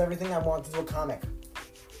changed everything. I wanted to do a comic.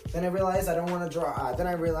 Then I realized I don't want to draw. Then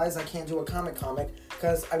I realized I can't do a comic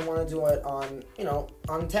because I want to do it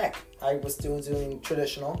on tech. I was doing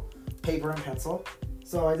traditional paper and pencil.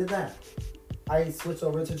 So I did that. I switched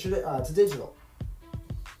over to digital.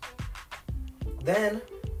 Then,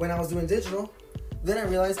 when I was doing digital, then I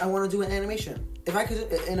realized I want to do an animation. If I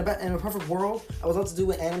could, in a perfect world, I would love to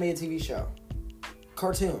do an animated TV show.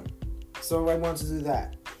 Cartoon. So I wanted to do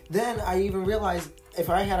that. Then I even realized if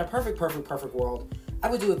I had a perfect world, I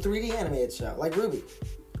would do a 3D animated show like Ruby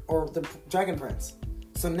or the Dragon Prince.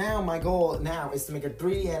 So now my goal now is to make a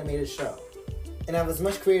 3D animated show and have as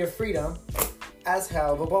much creative freedom as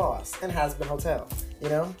Hell of a Boss and Has Been Hotel.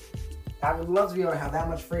 I would love to be able to have that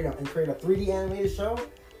much freedom and create a 3D animated show.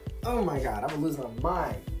 Oh my god, I would lose my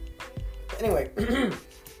mind. Anyway,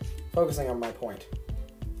 focusing on my point.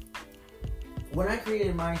 When I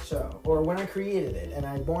created my show, or when I created it,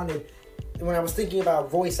 and when I was thinking about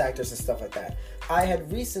voice actors and stuff like that, I had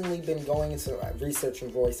recently been going into researching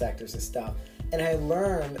voice actors and stuff, and I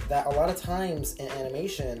learned that a lot of times in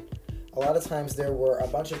animation, there were a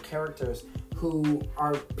bunch of characters who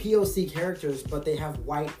are POC characters, but they have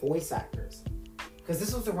white voice actors. Because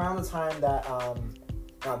this was around the time that,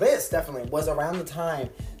 this definitely was around the time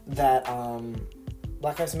that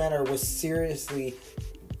Black Lives Matter was seriously,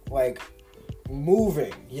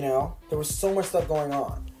 moving, There was so much stuff going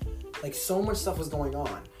on. So much stuff was going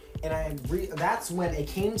on. And that's when it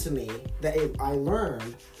came to me that I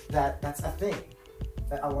learned that that's a thing.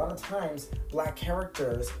 That a lot of times, black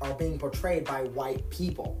characters are being portrayed by white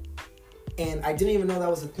people. And I didn't even know that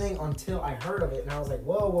was a thing until I heard of it. And I was like,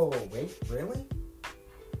 whoa, wait, really?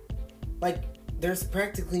 There's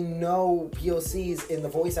practically no POCs in the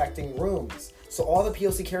voice acting rooms. So all the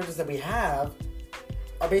POC characters that we have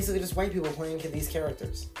are basically just white people playing these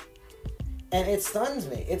characters. And it stunned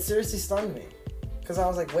me. It seriously stunned me. Because I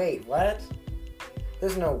was like, wait, what?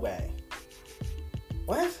 There's no way.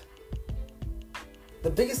 What? The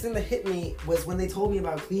biggest thing that hit me was when they told me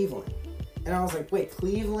about Cleveland. And I was like, wait,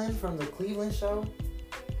 Cleveland from the Cleveland show?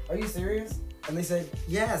 Are you serious? And they said,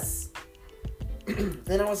 yes.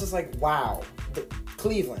 And I was just like, wow.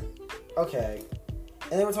 Cleveland. Okay.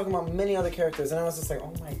 And they were talking about many other characters. And I was just like,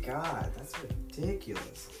 oh my god, that's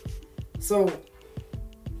ridiculous. So,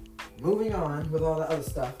 moving on with all that other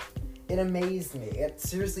stuff, it amazed me. It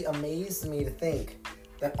seriously amazed me to think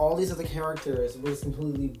that all these other characters were just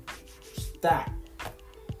completely that.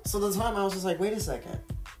 So at the time I was just like, wait a second.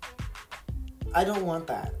 I don't want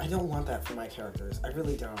that. I don't want that for my characters. I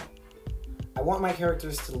really don't. I want my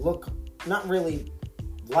characters to look not really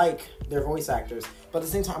like their voice actors, but at the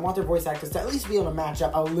same time, I want their voice actors to at least be able to match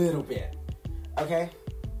up a little bit. Okay?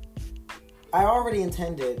 I already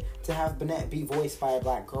intended to have Bennett be voiced by a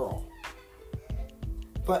black girl.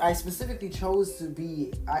 But I specifically chose to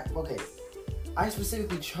be... I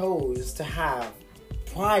specifically chose to have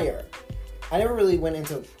prior... I never really went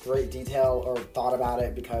into great detail or thought about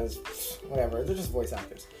it because, whatever, they're just voice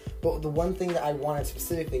actors. But the one thing that I wanted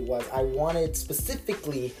specifically was I wanted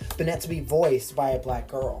specifically Bennett to be voiced by a black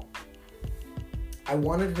girl. I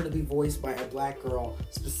wanted her to be voiced by a black girl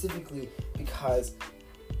specifically because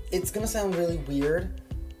it's going to sound really weird,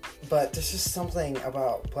 but there's just something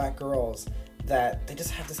about black girls that they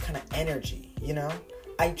just have this kind of energy,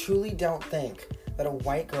 I truly don't think that a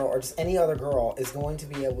white girl or just any other girl is going to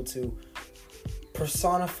be able to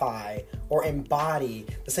personify or embody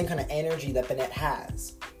the same kind of energy that Bennett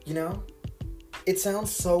has, It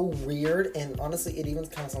sounds so weird, and honestly, it even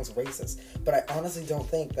kind of sounds racist, but I honestly don't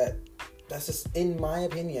think that's just, in my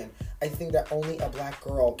opinion, I think that only a black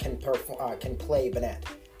girl can play Bennett,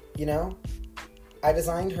 I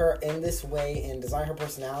designed her in this way and designed her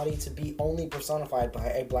personality to be only personified by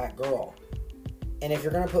a black girl. And if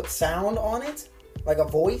you're going to put sound on it, like a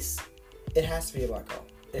voice, it has to be a black girl.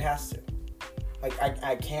 It has to. Like,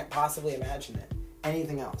 I can't possibly imagine it.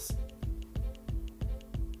 Anything else.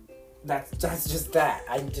 That's just that.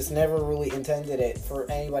 I just never really intended it for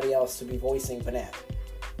anybody else to be voicing Bennett.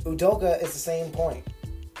 Udoka is the same point.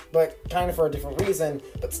 But kind of for a different reason,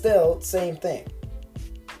 but still, same thing.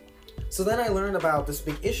 So then I learned about this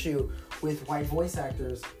big issue with white voice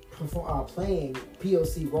actors playing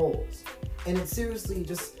POC roles. And it seriously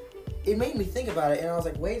it made me think about it, and I was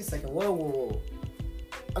like, wait a second, whoa.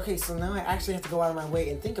 Okay, so now I actually have to go out of my way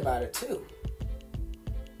and think about it too.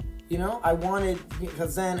 You know,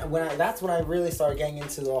 because then that's when I really started getting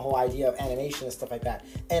into the whole idea of animation and stuff like that.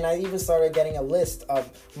 And I even started getting a list of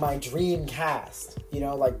my dream cast, you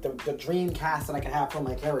know, like the dream cast that I could have for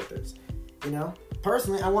my characters, you know.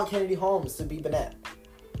 Personally, I want Kennedy Holmes to be Bennett.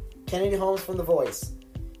 Kennedy Holmes from The Voice.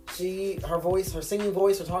 Her singing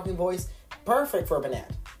voice, her talking voice, perfect for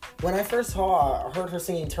Bennett. When I first heard her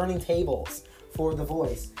singing Turning Tables for The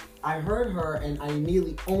Voice, I heard her and I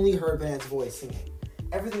immediately only heard Bennett's voice singing.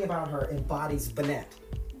 Everything about her embodies Bennett.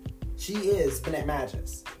 She is Bennett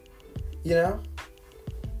Magis. You know?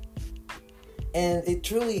 And it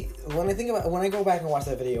truly, when I go back and watch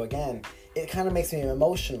that video again, it kind of makes me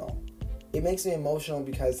emotional. It makes me emotional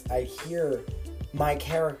because I hear my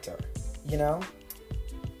character, you know?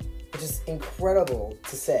 Which is incredible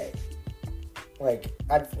to say. Like,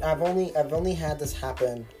 I've only had this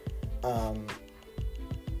happen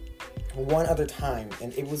one other time,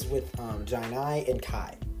 and it was with Janai and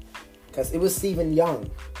Kai, because it was Stephen Young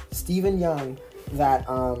that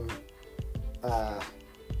I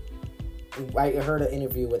heard an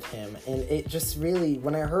interview with him, and it just really,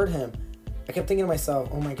 when I heard him, I kept thinking to myself,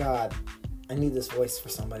 oh my god, I need this voice for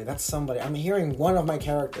somebody. That's somebody. I'm hearing one of my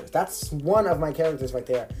characters. That's one of my characters right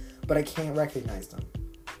there, but I can't recognize them.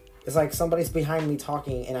 It's like somebody's behind me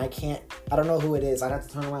talking, and I don't know who it is. I'd have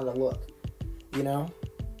to turn around and look, you know?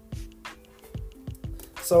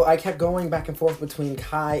 So I kept going back and forth between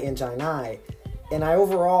Kai and Janai, and I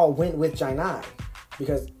overall went with Janai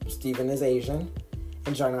because Steven is Asian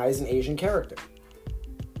and Janai is an Asian character.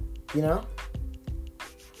 You know?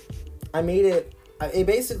 It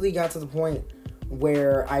basically got to the point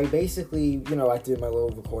where I basically, you know, I did my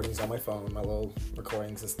little recordings on my phone, my little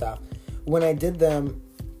recordings and stuff. When I did them,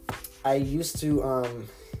 I used to,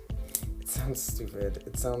 it sounds stupid.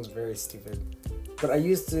 It sounds very stupid. But I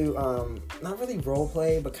used to, not really role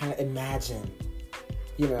play, but kind of imagine,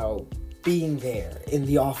 you know, being there in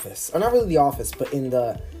the office. Or not really the office, but in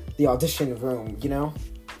the audition room, you know?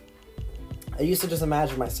 I used to just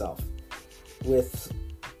imagine myself with,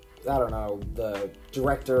 I don't know, the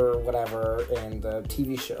director or whatever, and the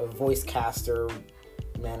TV show, voice caster,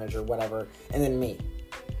 manager, whatever, and then me,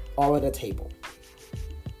 all at a table.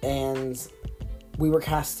 And we were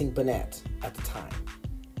casting Bennett at the time.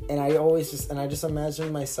 And I just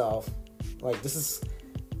imagine myself, like, this is,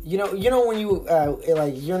 you know when you,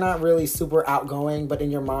 you're not really super outgoing, but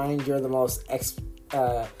in your mind, you're the most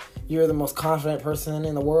confident person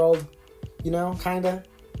in the world, you know, kinda.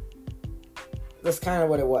 That's kind of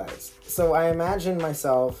what it was. So I imagined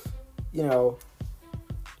myself, you know,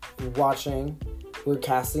 we're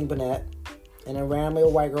casting Bennett, and then randomly a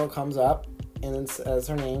white girl comes up, and then says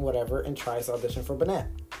her name, whatever, and tries to audition for Bennett.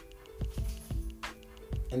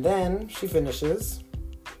 And then she finishes.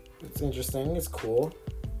 It's interesting. It's cool.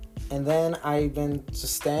 And then I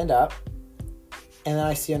just stand up. And then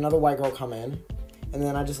I see another white girl come in. And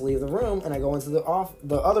then I just leave the room. And I go into the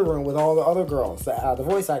other room with all the other girls, the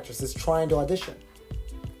voice actresses, trying to audition.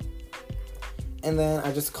 And then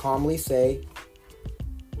I just calmly say,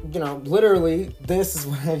 you know, literally, this is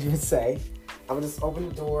what I would say. I would just open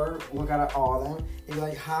the door, look at all of them, and be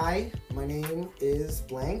like, hi, my name is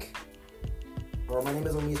blank. Or my name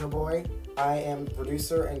is Omito Boy. I am the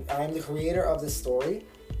producer and I am the creator of this story.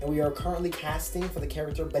 And we are currently casting for the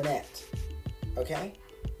character Bennett. Okay?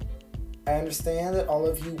 I understand that all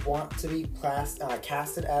of you want to be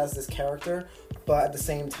casted as this character. But at the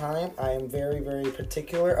same time, I am very, very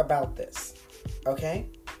particular about this. Okay?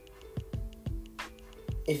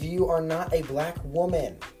 If you are not a black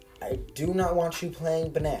woman, I do not want you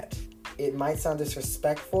playing Bennett. It might sound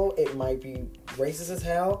disrespectful. It might be racist as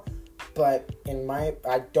hell. But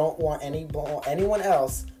I don't want anyone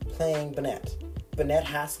else playing Bennett. Bennett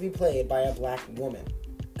has to be played by a black woman,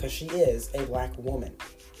 because she is a black woman.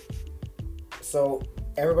 So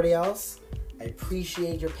everybody else, I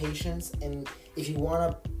appreciate your patience, and if you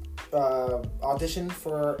want to audition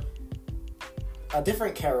for a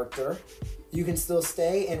different character, You can still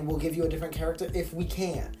stay and we'll give you a different character if we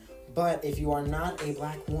can. But if you are not a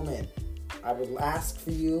black woman, I would ask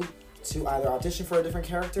for you to either audition for a different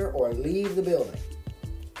character or leave the building.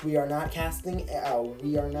 We are not casting,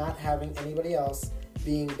 we are not having anybody else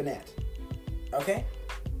being Bennett. Okay?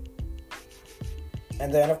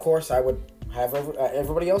 And then, of course, I would have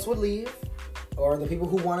everybody else would leave, or the people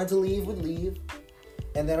who wanted to leave would leave.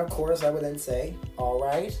 And then, of course, I would then say, all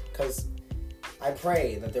right, because I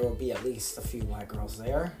pray that there will be at least a few black girls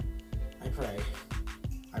there. I pray.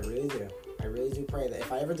 I really do. I really do pray that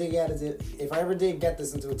if I ever did get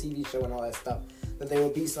this into a TV show and all that stuff, that there will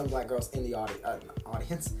be some black girls in the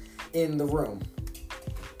audience, in the room.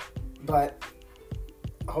 But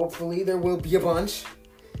hopefully there will be a bunch.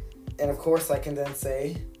 And of course I can then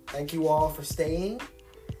say, thank you all for staying.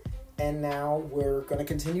 And now we're going to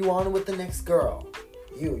continue on with the next girl.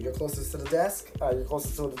 You're closest to the desk. You're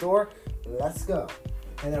closest to the door. Let's go.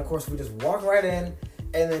 And then of course we just walk right in.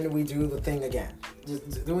 And then we do the thing again.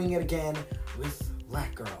 Just doing it again with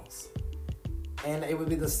black girls. And it would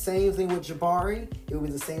be the same thing with Jabari. It would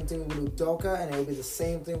be the same thing with Udoka. And it would be the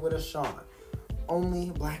same thing with Ashawn. Only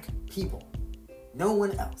black people. No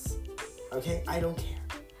one else. Okay? I don't care.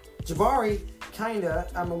 Jabari, Jabari and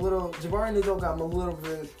Udoka, I'm a little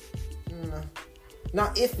bit,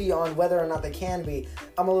 not iffy on whether or not they can be.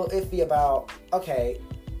 I'm a little iffy about, okay,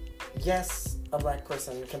 yes, a black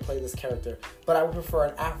person can play this character, but I would prefer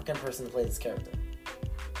an African person to play this character.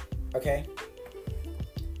 Okay?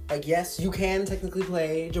 Like, yes, you can technically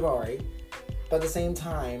play Jabari, but at the same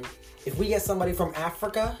time, if we get somebody from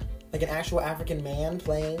Africa, like an actual African man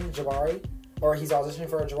playing Jabari, or he's auditioning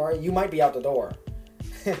for a Jabari, you might be out the door.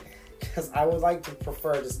 Because I would like to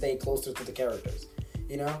prefer to stay closer to the characters,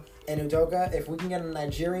 you know? And Udoka, if we can get a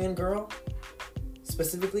Nigerian girl,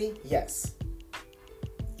 specifically, yes.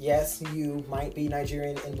 Yes, you might be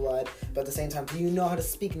Nigerian in blood, but at the same time, do you know how to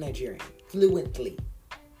speak Nigerian fluently?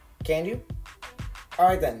 Can you?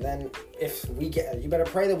 Alright then if we get, you better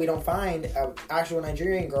pray that we don't find an actual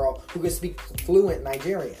Nigerian girl who can speak fluent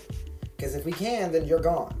Nigerian. Because if we can, then you're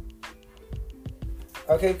gone.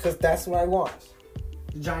 Okay, because that's what I want.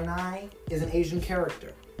 Jainai is an Asian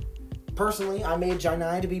character. Personally, I made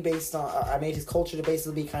Jainai to be based on, I made his culture to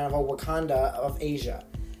basically be kind of a Wakanda of Asia,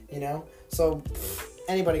 you know? So,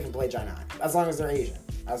 anybody can play Jainai, as long as they're Asian.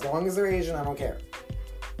 As long as they're Asian, I don't care.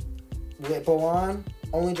 With Boan,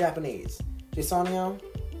 only Japanese. Jisonio,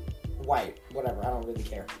 white, whatever, I don't really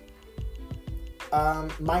care.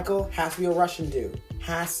 Michael has to be a Russian dude.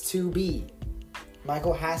 Has to be.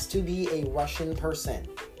 Michael has to be a Russian person,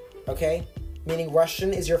 okay? Meaning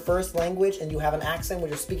Russian is your first language and you have an accent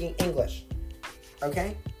when you're speaking English.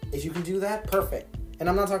 Okay? If you can do that, perfect. And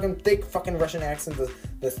I'm not talking thick fucking Russian accent,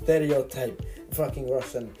 the stereotype fucking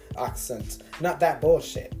Russian accent. Not that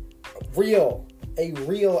bullshit. A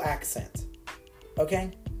real accent.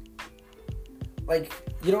 Okay? Like,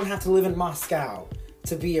 you don't have to live in Moscow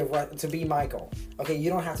to be Michael. Okay?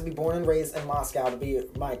 You don't have to be born and raised in Moscow to be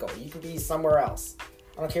Michael. You can be somewhere else.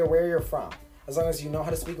 I don't care where you're from. As long as you know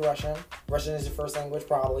how to speak Russian. Russian is your first language,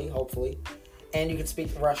 probably, hopefully. And you can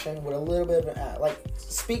speak Russian with a little bit of,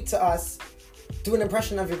 speak to us. Do an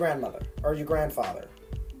impression of your grandmother or your grandfather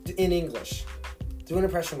in English. Do an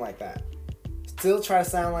impression like that. Still try to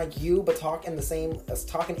sound like you, but talk in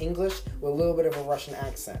English with a little bit of a Russian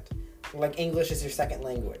accent. Like English is your second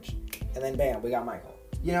language. And then bam, we got Michael.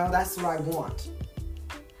 You know, that's what I want.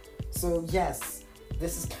 So yes,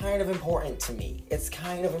 this is kind of important to me. It's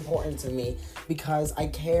kind of important to me because I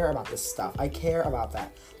care about this stuff. I care about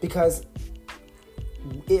that. Because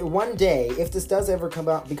one day, if this does ever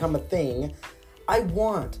become a thing, I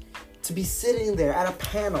want to be sitting there at a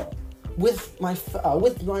panel with my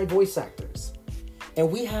voice actors.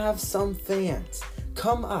 And we have some fans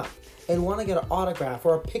come up and want to get an autograph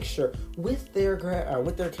or a picture with their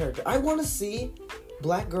character. I want to see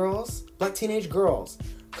black teenage girls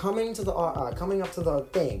coming up to the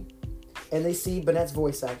thing, and they see Bennett's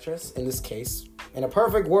voice actress. In this case, in a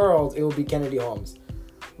perfect world, it would be Kennedy Holmes,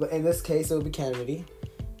 but in this case, it would be Kennedy.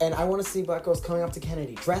 And I want to see black girls coming up to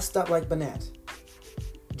Kennedy, dressed up like Bennett,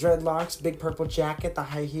 dreadlocks, big purple jacket, the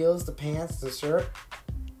high heels, the pants, the shirt,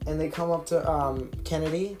 and they come up to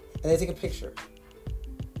Kennedy and they take a picture,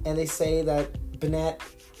 and they say that Bennett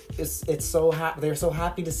they're so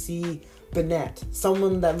happy to see Bennett,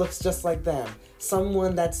 someone that looks just like them,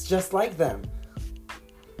 someone that's just like them.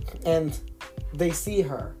 And they see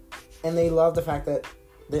her, and they love the fact that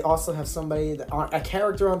they also have a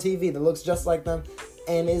character on TV that looks just like them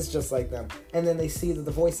and is just like them. And then they see that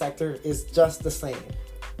the voice actor is just the same,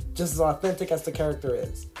 just as authentic as the character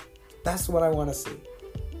is. That's what I want to see.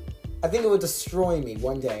 I think it would destroy me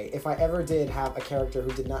one day if I ever did have a character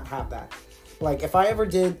who did not have that. Like, if I ever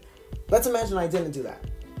did... Let's imagine I didn't do that.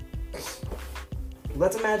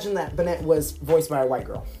 Let's imagine that Bennett was voiced by a white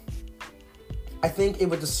girl. I think it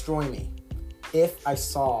would destroy me if I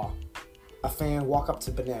saw a fan walk up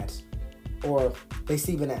to Bennett, or they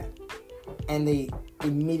see Bennett, and they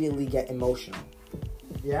immediately get emotional.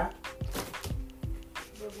 Yeah?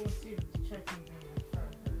 But we'll see the checking thing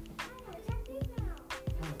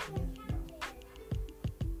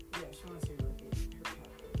yeah, she wants to look at her cat.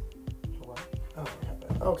 What? Oh, cat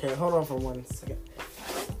bed. Okay, hold on for 1 second.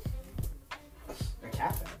 A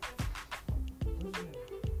cat bed?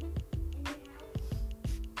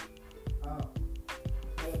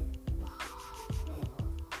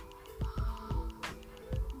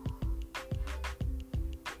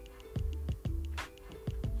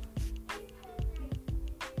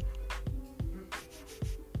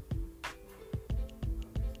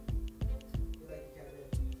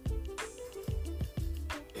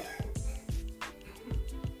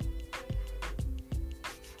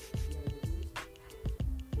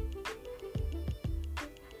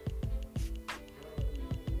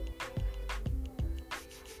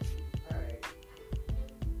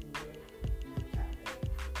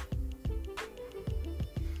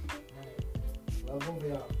 Move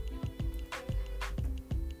it up.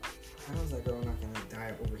 How is that girl not gonna die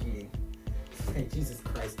of overheating? Hey, Jesus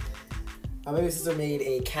Christ. My baby sister made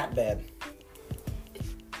a cat bed.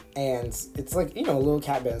 And it's like, a little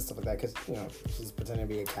cat bed and stuff like that, because, she's pretending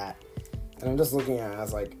to be a cat. And I'm just looking at it, I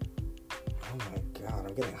was like, oh my God,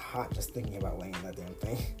 I'm getting hot just thinking about laying that damn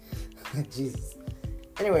thing. Jesus.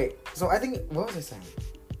 Anyway, so I think, what was I saying?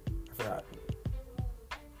 I forgot.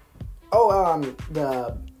 Oh,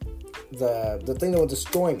 the thing that would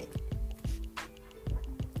destroy me.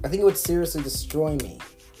 I think it would seriously destroy me.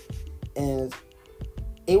 And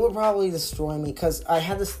it would probably destroy me because I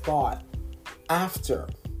had this thought after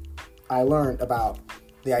I learned about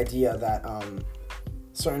the idea that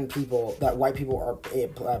certain people, that white people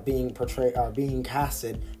are being portrayed, are being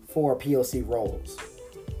casted for POC roles.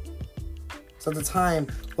 So at the time,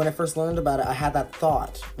 when I first learned about it, I had that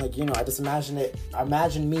thought. Like, I just imagine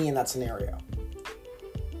me in that scenario.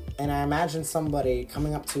 And I imagine somebody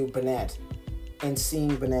coming up to Bennett and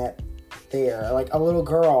seeing Bennett there. Like a little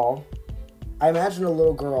girl. I imagine a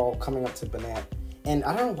little girl coming up to Bennett. And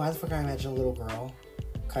I don't know why the fuck I imagine a little girl.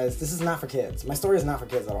 Because this is not for kids. My story is not for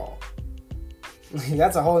kids at all.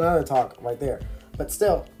 That's a whole nother talk right there. But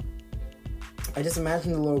still, I just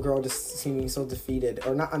imagine the little girl just seeming so defeated.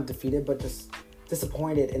 Or not undefeated, but just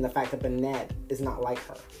disappointed in the fact that Bennett is not like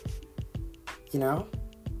her.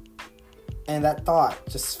 And that thought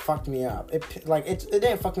just fucked me up. It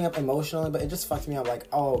didn't fuck me up emotionally, but it just fucked me up like,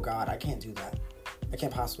 oh God, I can't do that. I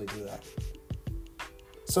can't possibly do that.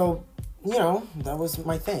 So, that was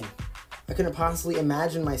my thing. I couldn't possibly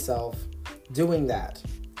imagine myself doing that.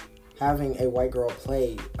 Having a white girl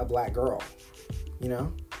play a black girl.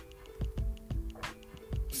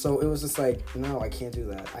 So it was just like, no, I can't do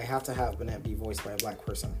that. I have to have Bennett be voiced by a black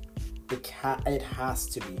person. It has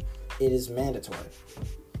to be. It is mandatory.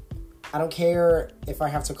 I don't care if I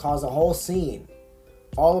have to cause a whole scene.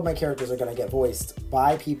 All of my characters are going to get voiced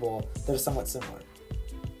by people that are somewhat similar.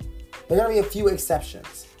 There are going to be a few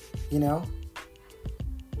exceptions,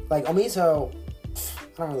 Like Omito,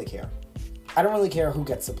 I don't really care. I don't really care who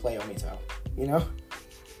gets to play Omito,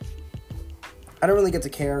 I don't really get to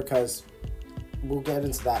care because we'll get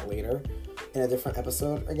into that later in a different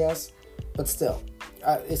episode, I guess. But still,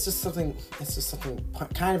 it's just something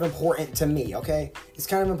kind of important to me, okay? It's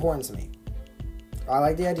kind of important to me. I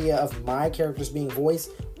like the idea of my characters being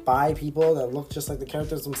voiced by people that look just like the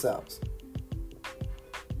characters themselves.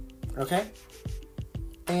 Okay?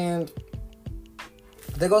 And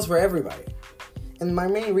that goes for everybody. And my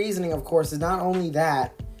main reasoning, of course, is not only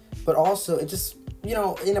that, but also it just,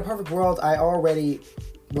 in a perfect world, I already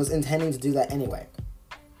was intending to do that anyway.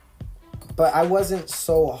 But I wasn't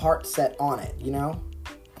so heart set on it,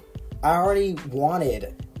 I already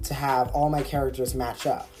wanted to have all my characters match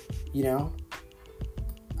up,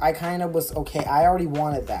 I kind of was okay. I already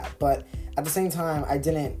wanted that. But at the same time,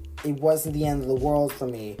 it wasn't the end of the world for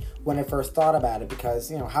me when I first thought about it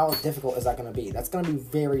because, how difficult is that going to be? That's going to be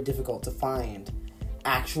very difficult to find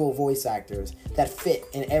actual voice actors that fit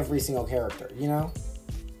in every single character,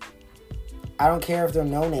 I don't care if they're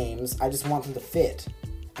no names. I just want them to fit.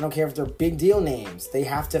 I don't care if they're big deal names. They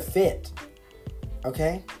have to fit.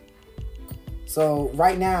 Okay? So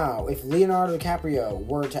right now, if Leonardo DiCaprio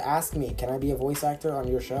were to ask me, can I be a voice actor on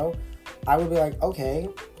your show? I would be like, okay,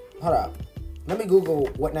 hold up. Let me Google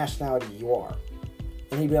what nationality you are.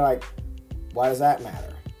 And he'd be like, why does that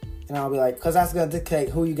matter? And I'll be like, because that's going to dictate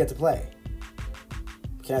who you get to play.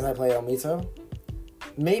 Can't I play Omito?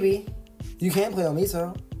 Maybe. You can play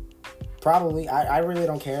Omito. Probably. I really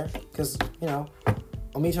don't care. Because, Omito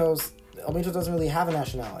doesn't really have a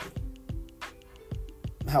nationality.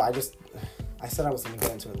 Hell, I said I was going to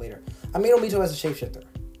get into it later. I made Omito as a shapeshifter.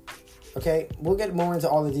 Okay? We'll get more into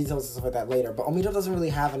all the details and stuff like that later. But Omito doesn't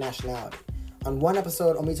really have a nationality. On one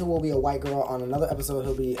episode, Omito will be a white girl. On another episode,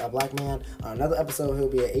 he'll be a black man. On another episode, he'll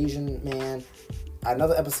be an Asian man.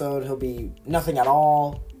 Another episode, he'll be nothing at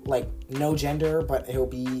all. Like, no gender, but he'll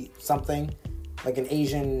be something. Like an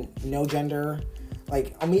Asian, no gender.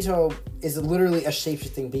 Like, Omito is literally a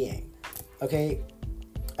shapeshifting being. Okay?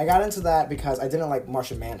 I got into that because I didn't like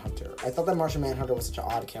Martian Manhunter. I thought that Martian Manhunter was such an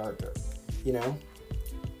odd character. I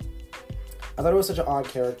thought it was such an odd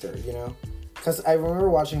character, Because I remember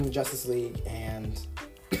watching Justice League and...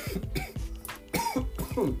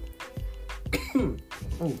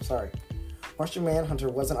 sorry. Martian Manhunter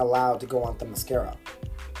wasn't allowed to go on the mascara.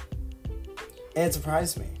 And it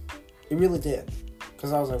surprised me. It really did.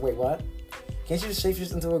 Because I was like, wait, what? Can't you just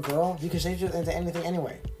shapeshift into a girl? You can shapeshift into anything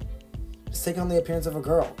anyway. Just take on the appearance of a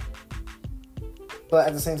girl. But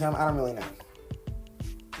at the same time, I don't really know.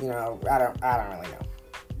 I don't really know.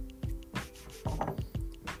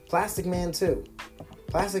 Plastic Man too.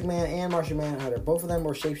 Plastic Man and Martian Manhunter, both of them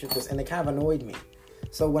were shapeshifters, and they kind of annoyed me.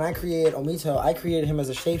 So when I created Omito, I created him as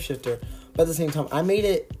a shapeshifter, but at the same time, I made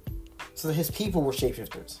it so that his people were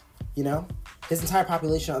shapeshifters. His entire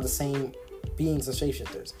population are the same beings as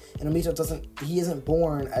shapeshifters. And Omito isn't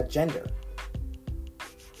born a gender.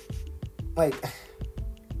 Like,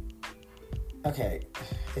 okay,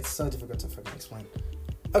 it's so difficult to freaking explain.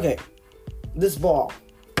 Okay, this ball.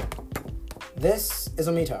 This is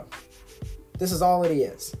Omito. This is all it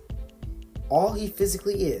is. All he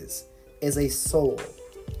physically is a soul.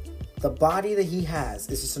 The body that he has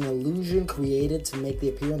is just an illusion created to make the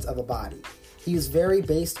appearance of a body. He is very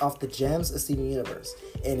based off the gems of Steven Universe,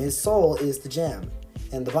 and his soul is the gem,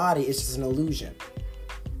 and the body is just an illusion.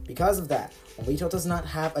 Because of that, Omito does not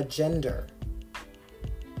have a gender.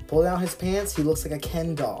 Pull down his pants, he looks like a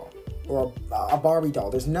Ken doll, or a Barbie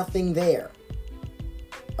doll. There's nothing there.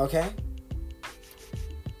 Okay?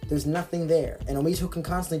 There's nothing there. And Omito can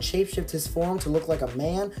constantly shapeshift his form to look like a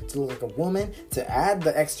man, to look like a woman, to add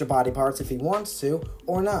the extra body parts if he wants to,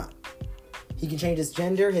 or not. He can change his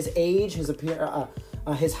gender, his age, his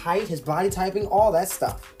height, his body typing, all that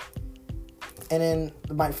stuff. And in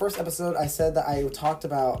my first episode, I said that I talked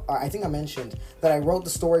about, I think I mentioned that I wrote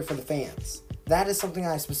the story for the fans. That is something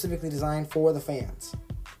I specifically designed for the fans.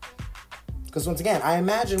 Because once again, I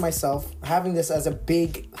imagine myself having this as a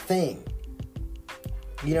big thing.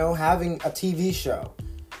 Having a TV show.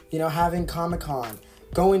 Having Comic-Con.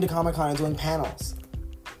 Going to Comic-Con and doing panels.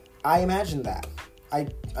 I imagined that. I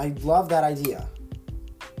love that idea.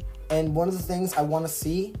 And one of the things I want to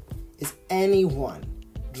see is anyone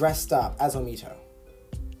dressed up as Omito.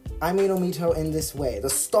 I made Omito in this way. The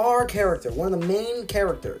star character, one of the main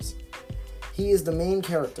characters. He is the main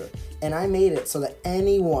character. And I made it so that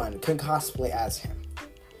anyone can cosplay as him.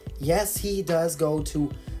 Yes, he does go to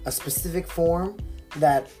a specific form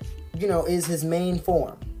that, is his main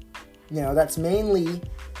form. That's mainly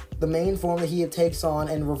the main form that he takes on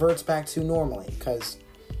and reverts back to normally. Because,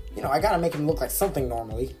 I gotta make him look like something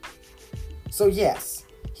normally. So yes,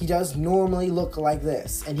 he does normally look like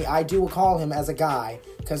this. And I do call him as a guy,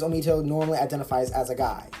 because Omito normally identifies as a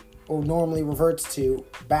guy. Or normally reverts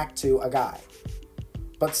back to a guy.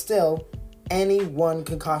 But still, anyone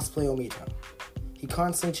can cosplay Omito. He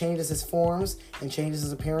constantly changes his forms and changes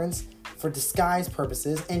his appearance for disguise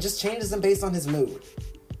purposes and just changes them based on his mood.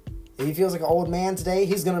 If he feels like an old man today,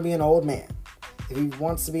 he's gonna be an old man. If he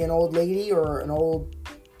wants to be an old lady or an old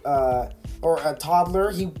or a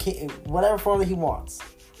toddler, he can, whatever form that he wants.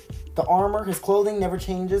 The armor, his clothing never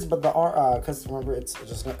changes, but because remember it's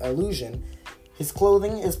just an illusion. His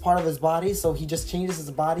clothing is part of his body, so he just changes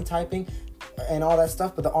his body typing and all that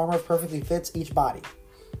stuff. But the armor perfectly fits each body.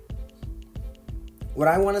 What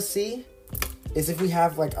I want to see is if we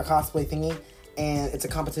have like a cosplay thingy and it's a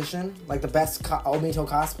competition, like the best Omito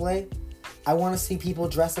cosplay, I want to see people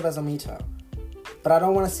dressed up as Omito. But I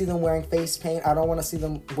don't want to see them wearing face paint. I don't want to see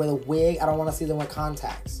them with a wig. I don't want to see them with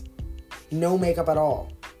contacts. No makeup at all.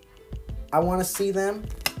 I want to see them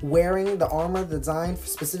wearing the armor designed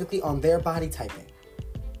specifically on their body typing.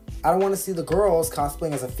 I don't want to see the girls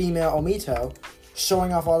cosplaying as a female Omito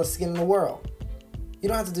showing off all the skin in the world. You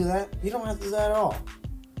don't have to do that. You don't have to do that at all.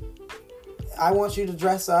 I want you to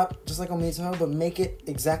dress up just like Omito, but make it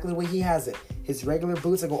exactly the way he has it. His regular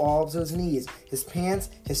boots that go all up to his knees. His pants,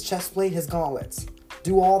 his chest plate, his gauntlets.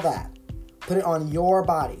 Do all that. Put it on your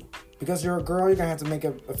body. Because you're a girl, you're going to have to make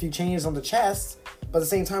a few changes on the chest. But at the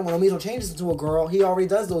same time, when Omito changes into a girl, he already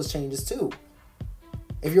does those changes too.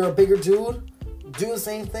 If you're a bigger dude, do the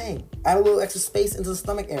same thing. Add a little extra space into the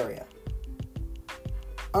stomach area.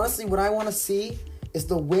 Honestly, what I want to see is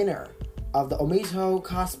the winner of the Omito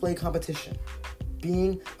cosplay competition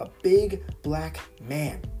being a big black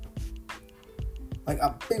man. Like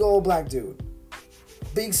a big old black dude.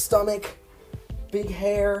 Big stomach, big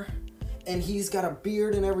hair, and he's got a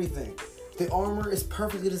beard and everything. The armor is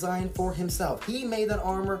perfectly designed for himself. He made that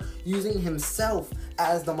armor using himself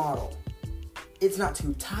as the model. It's not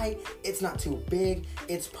too tight. It's not too big.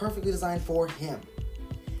 It's perfectly designed for him.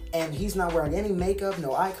 And he's not wearing any makeup,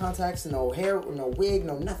 no eye contacts, no hair, no wig,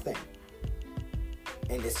 no nothing.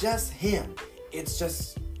 And it's just him. It's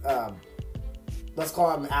just, let's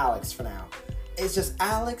call him Alex for now. It's just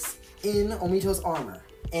Alex in Omito's armor.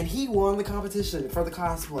 And he won the competition for the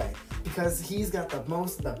cosplay because he's got the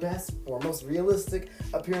best or most realistic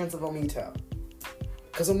appearance of Omito.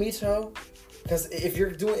 Because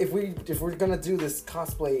if we're gonna do this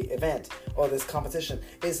cosplay event or this competition,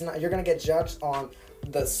 you're gonna get judged on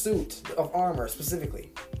the suit of armor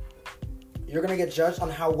specifically. You're gonna get judged on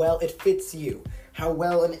how well it fits you, how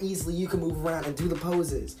well and easily you can move around and do the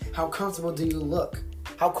poses, how comfortable do you look,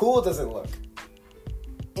 how cool does it look,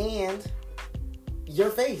 and your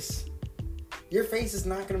face. Your face is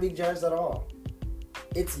not going to be judged at all.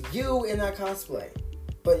 It's you in that cosplay.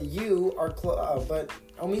 But but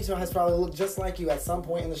Omito has probably looked just like you at some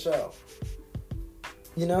point in the show.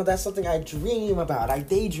 You know, that's something I dream about. I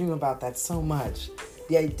daydream about that so much.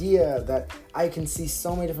 The idea that I can see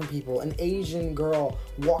so many different people. An Asian girl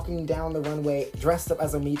walking down the runway dressed up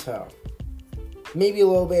as Omito. Maybe a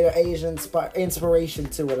little bit of Asian inspiration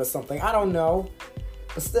to it or something. I don't know.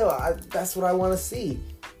 But still, that's what I want to see.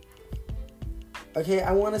 Okay,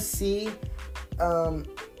 I want to see, I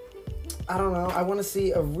want to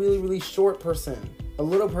see a really, really short person, a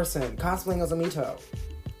little person, cosplaying as Omito.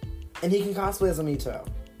 And he can cosplay as Omito.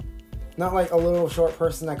 Not like a little short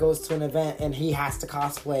person that goes to an event and he has to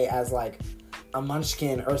cosplay as like a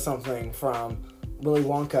munchkin or something from Willy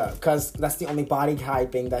Wonka. Because that's the only body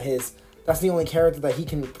typing that's the only character that he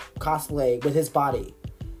can cosplay with his body.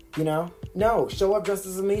 You know? No, show up dressed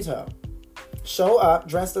as Omito. Show up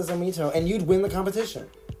dressed as Omito and you'd win the competition.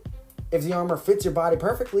 If the armor fits your body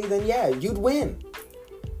perfectly, then yeah, you'd win.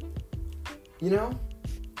 You know?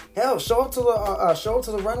 Hell, show up to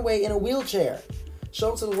the runway in a wheelchair.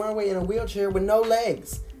 Show up to the runway in a wheelchair with no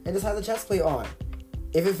legs and just have the chest plate on.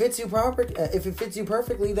 If it fits you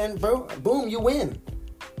perfectly, then boom, you win.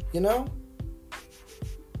 You know?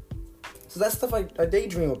 So that's stuff I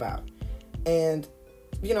daydream about. And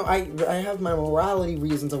you know, I have my morality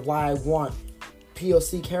reasons of why I want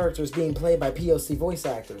POC characters being played by POC voice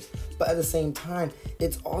actors. But at the same time,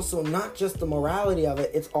 it's also not just the morality of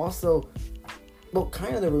it, it's also, well,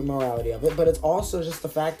 kind of the morality of it, but it's also just the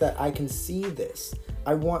fact that I can see this.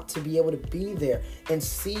 I want to be able to be there and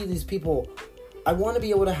see these people. I want to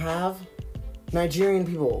be able to have Nigerian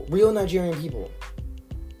people, real Nigerian people.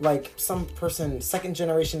 Like some person, second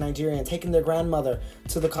generation Nigerian, taking their grandmother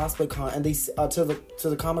to the cosplay con and they to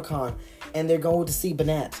the Comic-Con, and they're going to see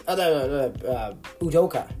Udoka.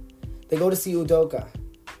 They go to see Udoka,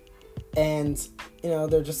 and you know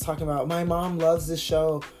they're just talking about, my mom loves this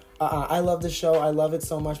show. I love this show. I love it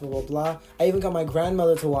so much. Blah blah blah. I even got my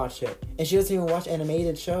grandmother to watch it, and she doesn't even watch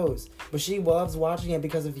animated shows, but she loves watching it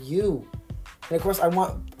because of you. And of course, I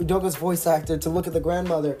want Udoka's voice actor to look at the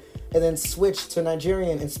grandmother and then switch to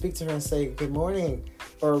Nigerian and speak to her and say, good morning,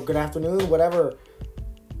 or good afternoon, whatever.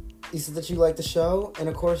 You said that you like the show, and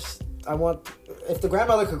of course, if the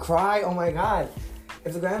grandmother could cry, oh my god.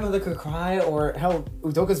 If the grandmother could cry, or hell,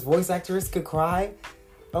 Udoka's voice actress could cry,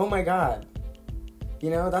 oh my god.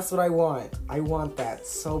 You know, that's what I want. I want that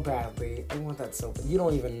so badly. You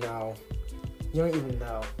don't even know.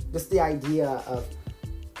 Just the idea of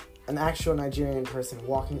an actual Nigerian person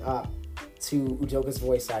walking up to Udoka's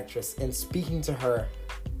voice actress and speaking to her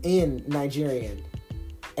in Nigerian,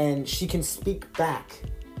 and she can speak back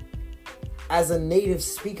as a native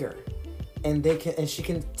speaker, and she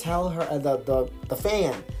can tell her, the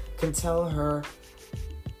fan can tell her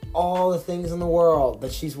all the things in the world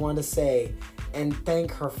that she's wanted to say and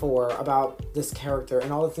thank her for about this character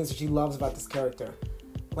and all the things that she loves about this character.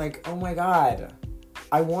 Like, oh my god,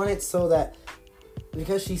 I want it so that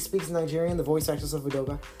because she speaks Nigerian, the voice actress of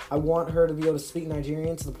Udoka, I want her to be able to speak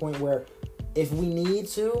Nigerian to the point where if we need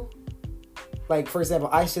to, like, for example,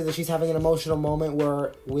 I said that she's having an emotional moment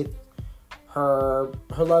with her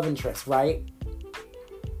love interest, right?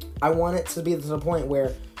 I want it to be to the point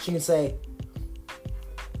where she can say,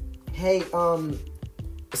 hey,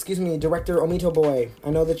 excuse me, director Omito Boy, I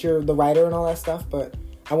know that you're the writer and all that stuff, but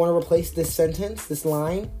I want to replace this sentence, this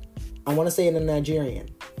line. I want to say it in Nigerian.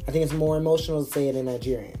 I think it's more emotional to say it in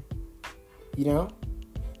Nigerian. You know?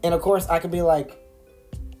 And of course, I could be like,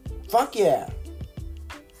 fuck yeah.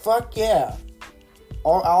 Fuck yeah.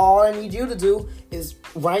 All I need you to do is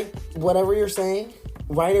write whatever you're saying,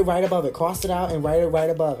 write it right above it. Cross it out and write it right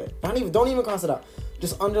above it. Don't even cross it out.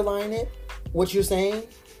 Just underline it, what you're saying,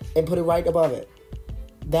 and put it right above it.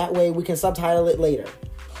 That way we can subtitle it later.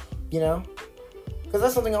 You know? Because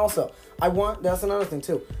that's something also. That's another thing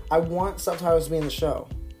too. I want subtitles to be in the show.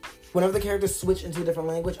 Whenever the characters switch into a different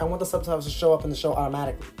language, I want the subtitles to show up in the show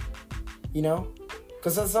automatically. You know?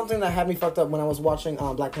 Because that's something that had me fucked up when I was watching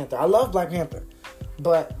Black Panther. I love Black Panther.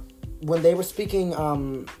 But when they were speaking,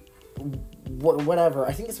 whatever,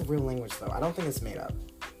 I think it's a real language though. I don't think it's made up.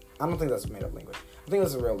 I don't think that's a made up language. I think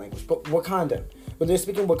that's a real language. But Wakandan. When they're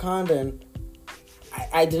speaking Wakandan,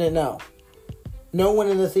 I didn't know. No one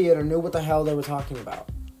in the theater knew what the hell they were talking about.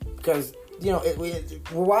 Because, you know,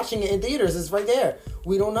 we're watching it in theaters. It's right there.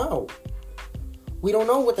 We don't know. We don't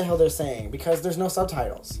know what the hell they're saying because there's no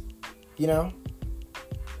subtitles. You know?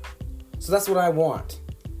 So that's what I want.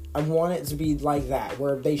 I want it to be like that,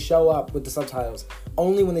 where they show up with the subtitles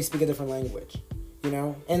only when they speak a different language, you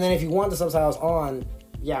know? And then if you want the subtitles on,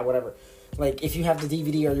 yeah, whatever. Like, if you have the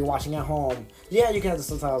DVD or you're watching at home, yeah, you can have the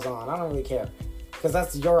subtitles on. I don't really care. Because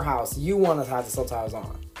that's your house. You want to have the subtitles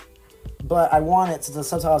on. But I want it so the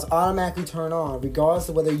subtitles automatically turn on, regardless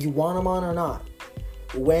of whether you want them on or not,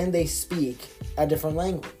 when they speak a different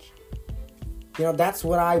language. You know, that's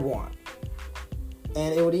what I want.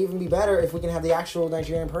 And it would even be better if we can have the actual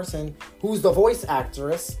Nigerian person who's the voice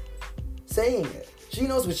actress saying it. She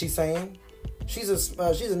knows what she's saying. She's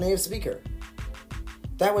a native speaker.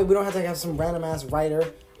 That way we don't have to have some random ass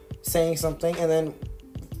writer saying something and then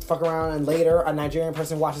fuck around and later a Nigerian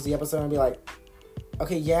person watches the episode and be like,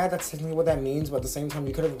 okay, yeah, that's technically what that means, but at the same time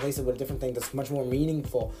you could have replaced it with a different thing that's much more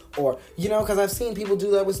meaningful. Or, you know, because I've seen people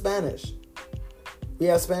do that with Spanish. We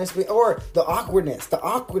have Spanish, or the awkwardness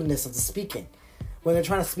of the speaking. When they're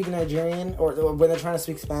trying to speak Nigerian or when they're trying to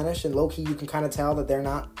speak Spanish and low-key you can kind of tell that they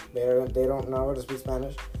don't know how to speak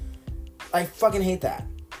Spanish. I fucking hate that.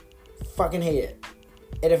 Fucking hate it.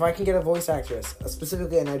 And if I can get a voice actress,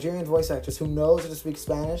 specifically a Nigerian voice actress who knows how to speak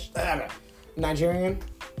Spanish, Nigerian,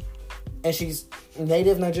 and she's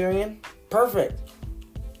native Nigerian, perfect.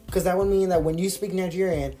 Because that would mean that when you speak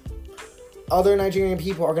Nigerian, other Nigerian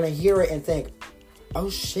people are going to hear it and think,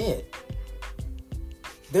 oh shit.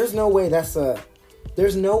 There's no way that's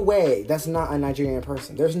not a Nigerian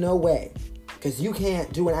person. There's no way. Because you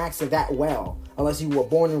can't do an accent that well unless you were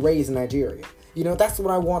born and raised in Nigeria. You know, that's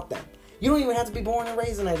what I want them. You don't even have to be born and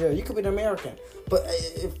raised in Nigeria. You could be an American. But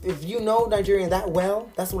if you know Nigerian that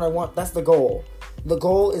well, that's what I want. That's the goal. The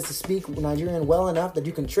goal is to speak Nigerian well enough that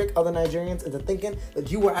you can trick other Nigerians into thinking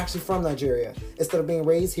that you were actually from Nigeria instead of being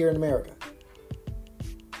raised here in America.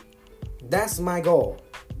 That's my goal.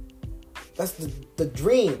 That's the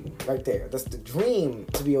dream right there. That's the dream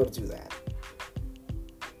to be able to do that.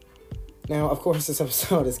 Now, of course, this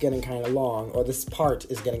episode is getting kind of long, or this part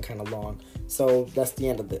is getting kind of long. So that's the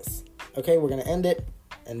end of this. Okay, we're going to end it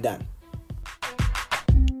and done.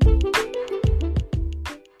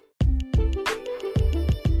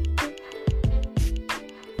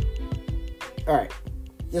 Alright,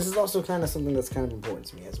 this is also kind of something that's kind of important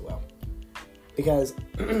to me as well. Because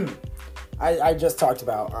I just talked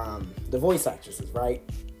about the voice actresses, right?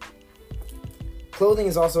 Clothing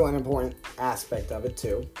is also an important aspect of it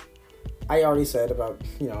too. I already said about,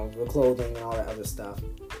 you know, the clothing and all that other stuff.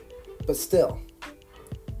 But still,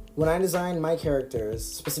 when I designed my characters,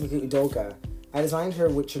 specifically Udoka, I designed her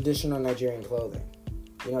with traditional Nigerian clothing.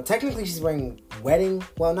 You know, technically she's wearing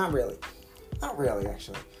well, not really. Not really,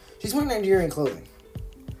 actually. She's wearing Nigerian clothing.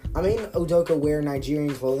 I made Udoka wear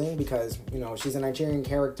Nigerian clothing because, you know, she's a Nigerian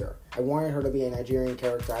character. I wanted her to be a Nigerian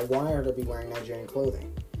character. I wanted her to be wearing Nigerian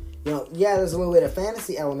clothing. You know, yeah, there's a little bit of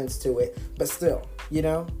fantasy elements to it, but still, you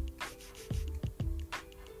know?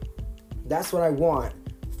 That's what I want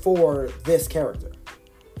for this character.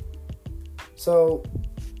 So,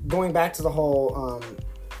 going back to the whole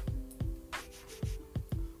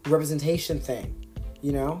representation thing,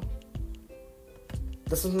 you know?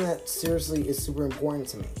 That's something that seriously is super important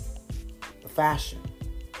to me. The fashion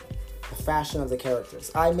of the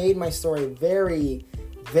characters. I made my story very,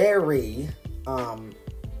 very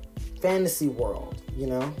fantasy world, you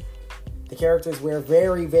know? The characters wear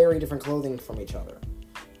very, very different clothing from each other.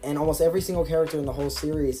 And almost every single character in the whole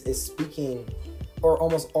series is speaking, or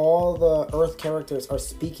almost all the Earth characters are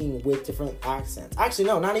speaking with different accents. Actually,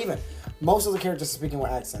 no, not even. Most of the characters are speaking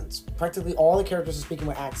with accents. Practically all the characters are speaking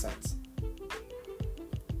with accents.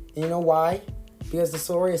 And you know why? Because the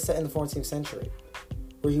story is set in the 14th century,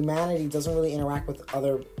 where humanity doesn't really interact with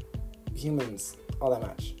other humans all that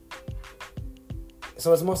much.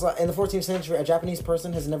 So it's most like, in the 14th century, a Japanese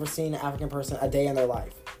person has never seen an African person a day in their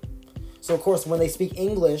life. So of course, when they speak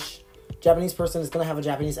English, Japanese person is going to have a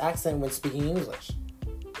Japanese accent when speaking English.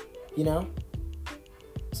 You know?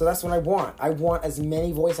 So that's what I want. I want as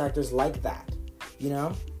many voice actors like that. You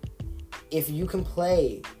know? If you can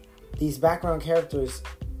play these background characters,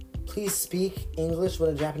 please speak English with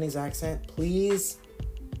a Japanese accent. Please.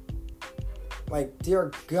 Like,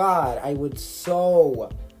 dear God, I would so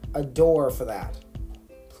adore for that.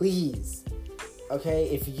 Please. Okay?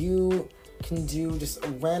 If you can do just a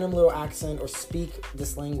random little accent or speak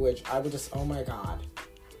this language, I would just, oh my God.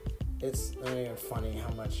 It's not even funny how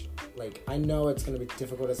much, like, I know it's going to be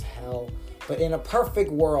difficult as hell, but in a perfect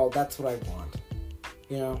world, that's what I want.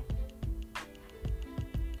 You know?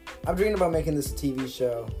 I've dreamed about making this a TV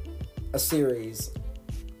show, a series,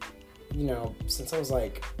 you know, since I was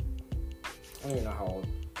like, I don't even know how old,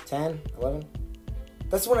 10, 11?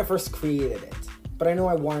 That's when I first created it, but I know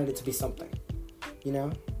I wanted it to be something, you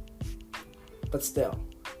know? But still.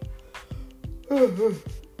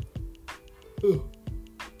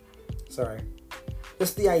 Sorry.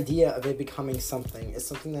 Just the idea of it becoming something is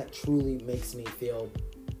something that truly makes me feel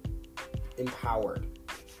empowered.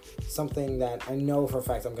 Something that I know for a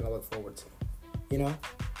fact I'm going to look forward to. You know?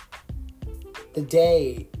 The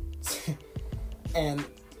day and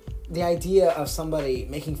the idea of somebody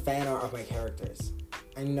making fan art of my characters,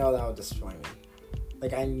 I know that will destroy me.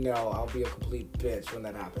 Like, I know I'll be a complete bitch when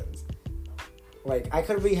that happens. Like, I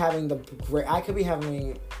could be having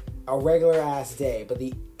a regular ass day, but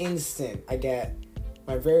the instant I get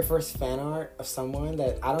my very first fan art of someone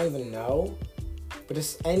that I don't even know, but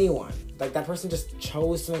just anyone, like that person just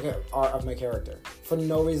chose to make an art of my character for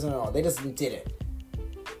no reason at all. They just did it.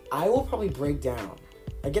 I will probably break down.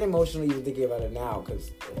 I get emotional even thinking about it now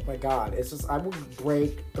because, oh my God, it's just, I will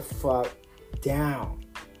break the fuck down.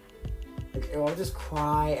 Like, I'll just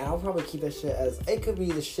cry, and I'll probably keep that shit as, it could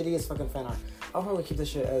be the shittiest fucking fan art. I'll probably keep this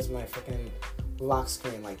shit as my fucking lock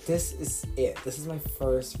screen. Like, this is it. This is my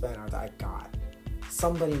first fan art that I got.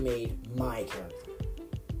 Somebody made my character.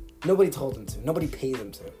 Nobody told them to. Nobody paid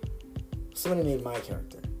them to. Somebody made my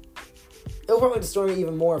character. It'll probably destroy me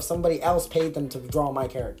even more if somebody else paid them to draw my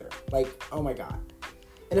character. Like, oh my God.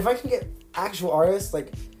 And if I can get actual artists,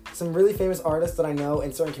 like some really famous artists that I know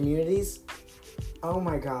in certain communities, oh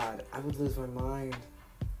my God, I would lose my mind.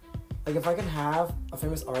 Like, if I could have a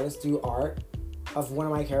famous artist do art of one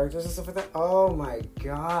of my characters and stuff like that, oh my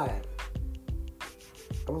God.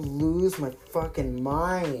 I would lose my fucking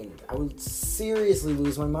mind. I would seriously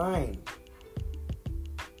lose my mind.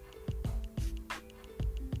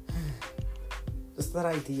 Just that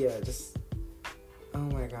idea, oh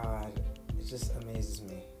my God, it just amazes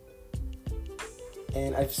me.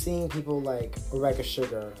 And I've seen people like Rebecca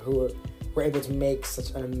Sugar who were able to make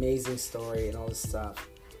such an amazing story and all this stuff.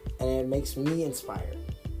 And it makes me inspired.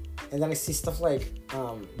 And then I see stuff like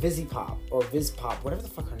Vizzy Pop or Viz Pop, whatever the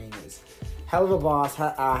fuck her name is. Hell of a Boss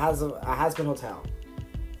has a Been Hotel.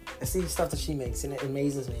 I see stuff that she makes and it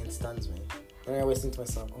amazes me and stuns me. And I always think to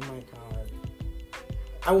myself, oh my God,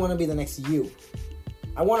 I want to be the next you.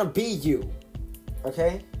 I want to be you.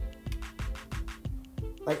 Okay?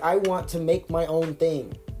 Like, I want to make my own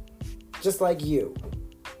thing. Just like you.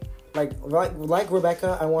 Like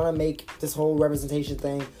Rebecca, I want to make this whole representation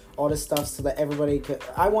thing, all this stuff so that everybody could...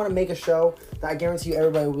 I want to make a show that I guarantee you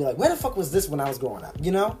everybody will be like, where the fuck was this when I was growing up?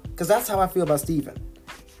 You know? Because that's how I feel about Steven.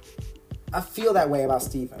 I feel that way about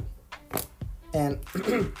Steven. And,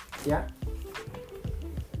 yeah?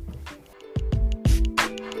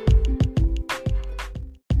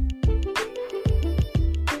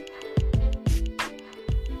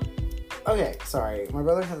 Okay, sorry. My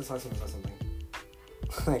brother had to talk to me about something.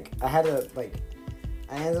 Like, I ended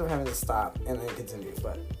up having to stop and then continue,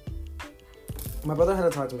 but my brother had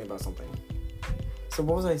to talk to me about something. So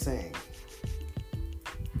what was I saying?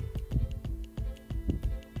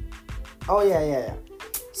 Oh, yeah.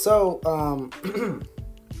 So,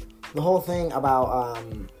 the whole thing about,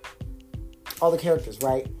 all the characters,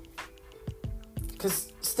 right?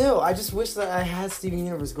 Because still, I just wish that I had Steven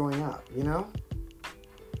Universe growing up, you know?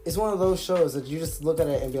 It's one of those shows that you just look at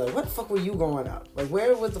it and be like, what the fuck were you growing up? Like,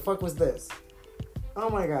 where the fuck was this? Oh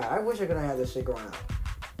my God, I wish I could have had this shit growing up.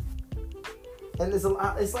 And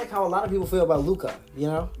it's like how a lot of people feel about Luca, you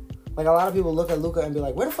know? Like, a lot of people look at Luca and be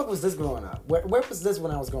like, where the fuck was this growing up? Where was this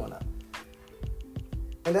when I was growing up?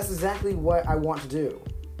 And that's exactly what I want to do.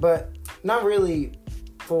 But not really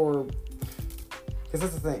for Because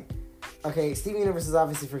that's the thing. Okay, Steven Universe is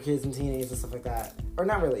obviously for kids and teenagers and stuff like that. Or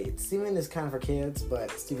not really. Steven is kind of for kids,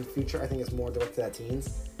 but Steven Future I think is more directed at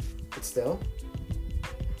teens. But still.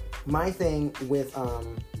 My thing with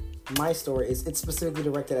my story is it's specifically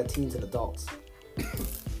directed at teens and adults.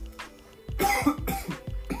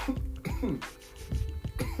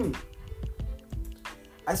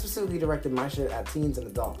 I specifically directed my shit at teens and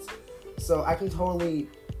adults. So I can totally,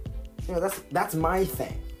 that's my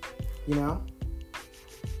thing,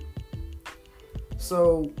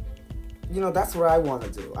 So, that's what I want to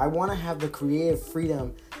do. I want to have the creative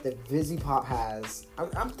freedom that VisiPop has.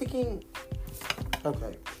 I'm thinking,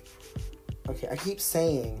 okay, I keep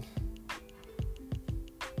saying,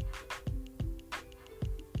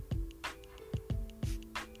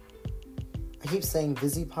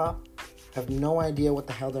 VisiPop. I have no idea what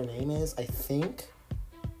the hell their name is. I think.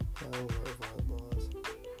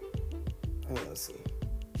 Let's see.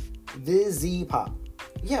 VisiPop.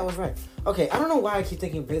 Yeah, I was right. Okay, I don't know why I keep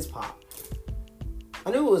thinking VizPop.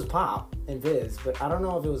 I knew it was Pop and Viz, but I don't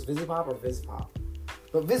know if it was VisiPop or VizPop.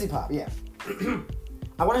 But VisiPop, yeah.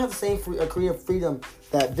 I want to have the same creative freedom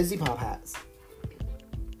that VisiPop has.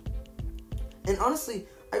 And honestly,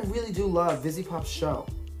 I really do love VisiPop's show,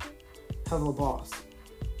 Hello Boss.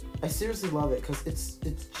 I seriously love it because it's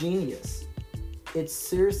genius. It's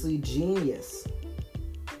seriously genius.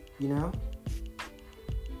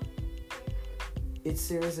 It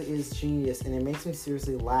seriously is genius, and it makes me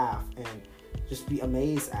seriously laugh and just be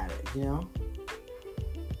amazed at it.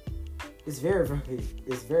 It's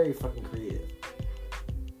very fucking creative.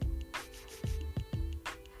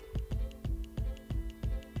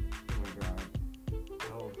 Oh my god.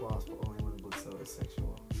 Oh, boss, but only one book so is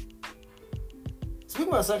sexual. Speaking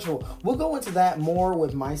about sexual, we'll go into that more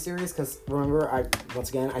with my series, because remember, I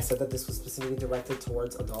said that this was specifically directed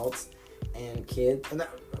towards adults and kids, and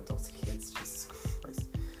adults and kids, Jesus Christ.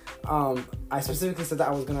 I specifically said that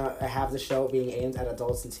I was gonna have the show being aimed at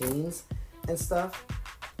adults and teens and stuff.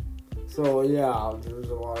 So yeah, there's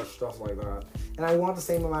a lot of stuff like that, and I want the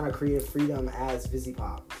same amount of creative freedom as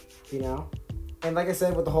VisiPop, And like I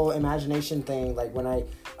said, with the whole imagination thing, like when I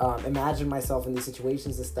imagine myself in these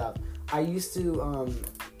situations and stuff, I used to,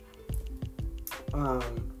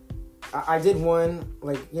 I did one,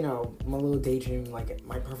 like, my little daydream, like,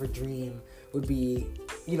 my perfect dream would be,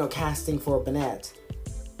 casting for Bennett,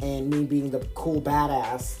 and me being the cool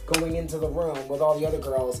badass, going into the room with all the other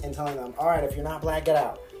girls and telling them, alright, if you're not black, get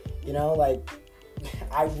out.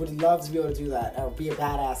 I would love to be able to do that, or be a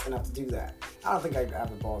badass enough to do that. I don't think I'd have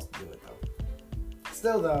the balls to do it, though.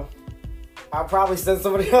 Still, though, I'll probably send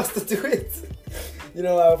somebody else to do it. I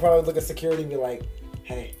would probably look at security and be like,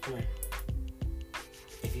 hey, come here.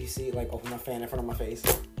 If you see, open my fan in front of my face.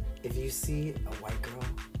 If you see a white girl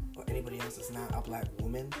or anybody else that's not a black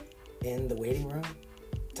woman in the waiting room,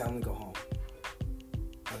 tell them to go home.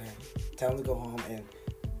 Okay? Tell them to go home and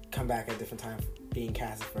come back at a different time being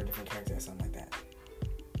casted for a different character or something like that.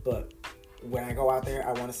 But when I go out there,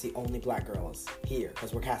 I want to see only black girls here,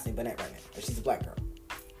 because we're casting Bennett right now. And she's a black girl.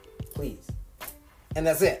 Please. And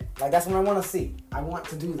that's it. That's what I want to see. I want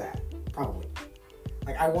to do that. Probably.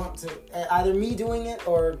 I want to, either me doing it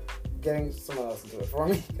or getting someone else to do it for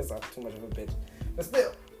me, because I'm too much of a bitch. But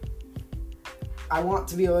still, I want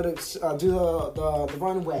to be able to do the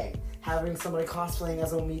runway, having somebody cosplaying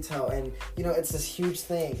as Omito, and, it's this huge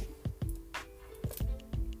thing.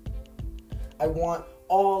 I want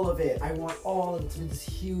all of it. I want all of it to be this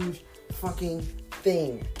huge fucking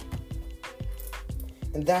thing.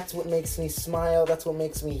 And that's what makes me smile. That's what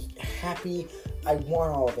makes me happy. I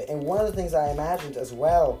want all of it. And one of the things I imagined as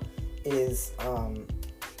well is,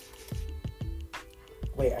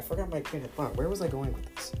 wait, I forgot my train of thought. Where was I going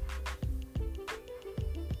with this?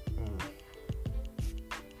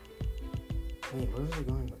 Wait, where was I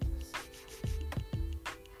going with this?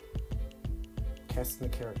 Casting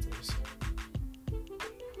the characters.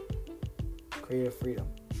 Creative freedom.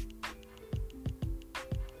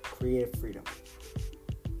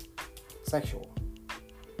 Sexual.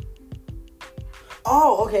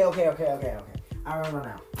 Oh, okay. I remember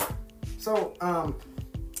now. So,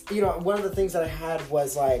 one of the things that I had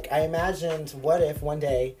was, I imagined, what if one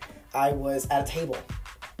day I was at a table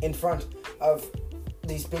in front of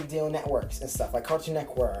these big deal networks and stuff, like Cartoon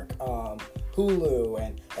Network, Hulu,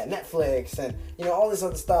 and Netflix, and, all this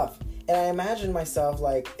other stuff. And I imagined myself,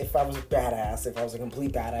 if I was a badass, if I was a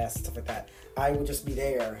complete badass and stuff like that, I would just be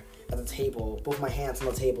there at the table, both my hands on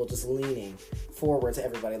the table, just leaning forward to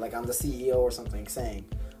everybody, like I'm the CEO or something, saying,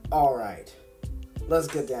 all right, let's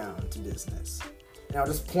get down to business. And I'll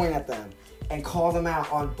just point at them and call them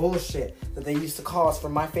out on bullshit that they used to call us for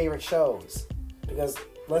my favorite shows. Because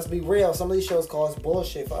let's be real. Some of these shows cause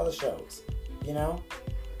bullshit for other shows. You know?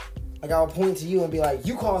 Like, I'll point to you and be like,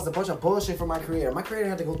 you caused a bunch of bullshit for my creator. My creator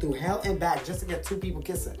had to go through hell and back just to get 2 people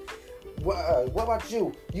kissing. What about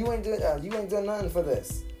you? You ain't doing nothing for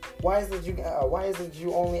this. Why is it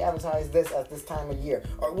you only advertise this at this time of year?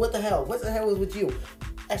 Or what the hell? What the hell is with you?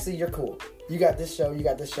 Actually, you're cool. You got this show,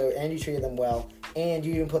 and you treated them well, and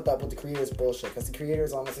you even put up with the creator's bullshit, because the creator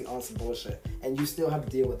is honestly on some bullshit, and you still have to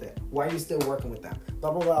deal with it. Why are you still working with them?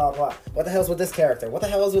 Blah, blah, blah, blah. What the hell's with this character? What the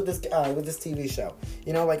hell is with this TV show?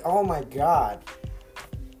 You know, like, oh my God.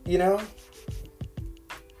 You know?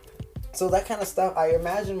 So that kind of stuff, I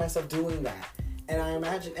imagine myself doing that.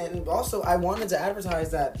 And also I wanted to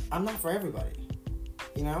advertise that I'm not for everybody.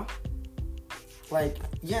 You know? Like,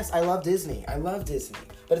 yes, I love Disney.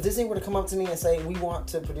 But if Disney were to come up to me and say, we want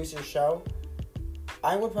to produce your show,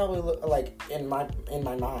 I would probably look, like, in my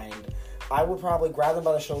mind, I would probably grab them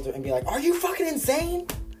by the shoulder and be like, are you fucking insane?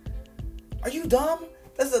 Are you dumb?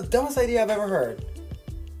 That's the dumbest idea I've ever heard.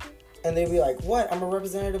 And they'd be like, what? I'm a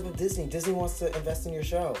representative of Disney. Disney wants to invest in your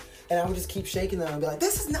show. And I would just keep shaking them and be like,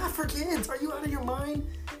 this is not for kids. Are you out of your mind?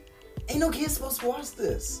 Ain't no kid supposed to watch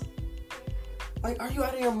this. Like, are you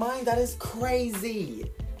out of your mind? That is crazy.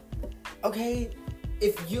 Okay?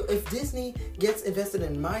 If Disney gets invested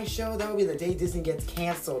in my show, that would be the day Disney gets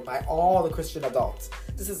canceled by all the Christian adults.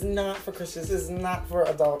 This is not for Christians. This is not for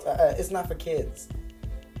adults. It's not for kids.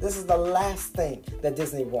 This is the last thing that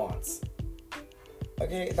Disney wants.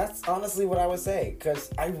 Okay, that's honestly what I would say, because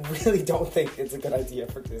I really don't think it's a good idea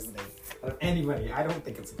for Disney. Anybody, I don't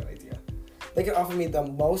think it's a good idea. They could offer me the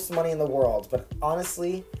most money in the world, but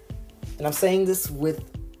honestly, and I'm saying this with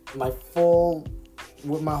my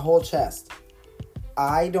whole chest,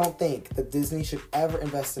 I don't think that Disney should ever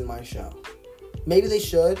invest in my show. Maybe they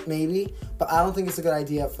should, but I don't think it's a good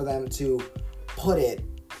idea for them to put it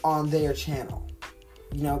on their channel.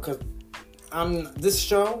 You know, because this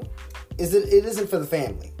show, it isn't for the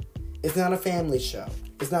family. It's not a family show.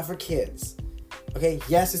 It's not for kids. Okay,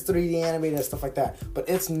 yes, it's 3D animated and stuff like that, but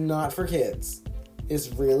it's not for kids. It's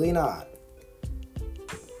really not.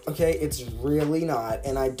 Okay, it's really not,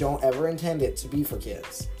 and I don't ever intend it to be for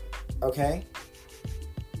kids. Okay?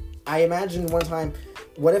 I imagined one time,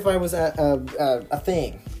 what if I was at a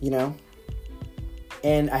thing, you know?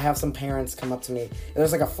 And I have some parents come up to me.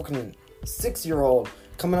 There's like a fucking 6-year-old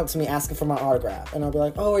coming up to me asking for my autograph. And I'll be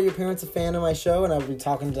like, oh, are your parents a fan of my show? And I'll be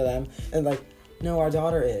talking to them. And like, no, our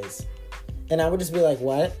daughter is. And I would just be like,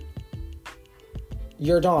 what?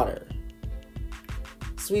 Your daughter.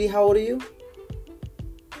 Sweetie, how old are you?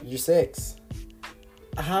 You're 6.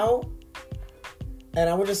 How? And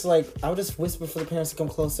I would just whisper for the parents to come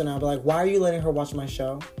closer, and I'd be like, why are you letting her watch my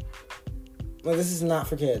show? Like, this is not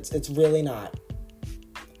for kids. It's really not.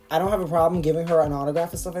 I don't have a problem giving her an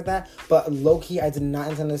autograph and stuff like that, but low-key, I did not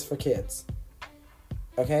intend this for kids.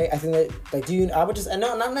 Okay? I think that, like,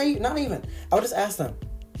 not even. I would just ask them,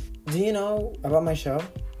 do you know about my show?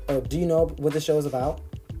 Or do you know what the show is about?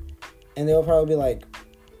 And they'll probably be like,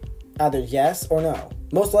 either yes or no.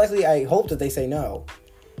 Most likely, I hope that they say no.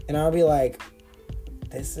 And I'll be like,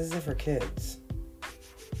 this isn't for kids.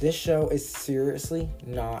 This show is seriously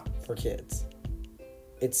not for kids.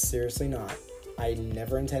 It's seriously not. I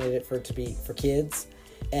never intended it to be for kids.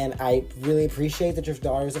 And I really appreciate that your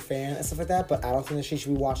daughter's a fan and stuff like that, but I don't think that she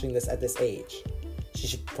should be watching this at this age. She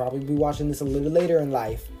should probably be watching this a little later in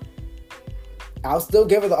life. I'll still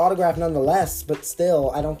give her the autograph nonetheless, but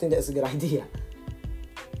still, I don't think that's a good idea.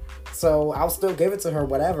 So I'll still give it to her,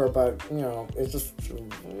 whatever, but, you know, it's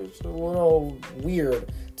a little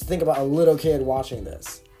weird to think about a little kid watching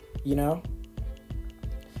this, you know?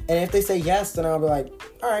 And if they say yes, then I'll be like,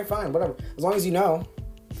 all right, fine, whatever. As long as you know,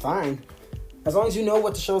 fine. As long as you know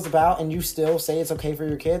what the show's about and you still say it's okay for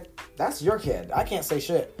your kid, that's your kid. I can't say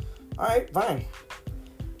shit. All right, fine.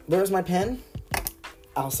 There's my pen.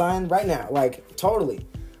 I'll sign right now, like, totally.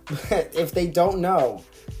 But if they don't know,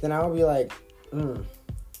 then I will be like,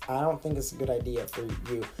 I don't think it's a good idea for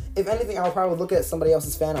you. If anything, I'll probably look at somebody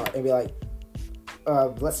else's fan art and be like,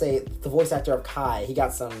 let's say the voice actor of Kai, he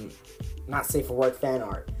got some not safe for work fan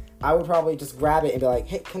art. I would probably just grab it and be like,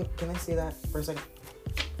 hey, can I see that for a second?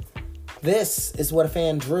 This is what a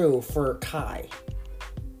fan drew for Kai.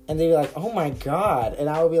 And they'd be like, oh my God. And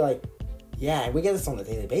I would be like, yeah, we get this on a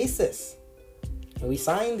daily basis. And we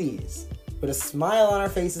sign these with a smile on our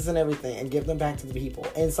faces and everything and give them back to the people.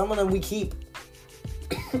 And some of them we keep.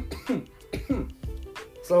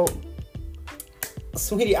 So,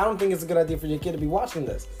 sweetie, I don't think it's a good idea for your kid to be watching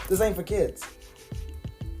this. This ain't for kids.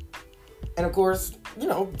 And of course, you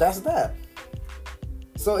know, that's that.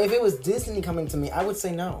 So if it was Disney coming to me, I would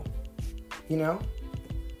say no. You know?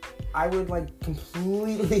 I would like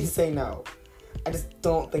completely say no. I just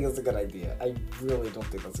don't think it's a good idea. I really don't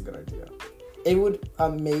think that's a good idea. It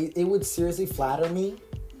would seriously flatter me,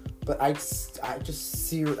 but I just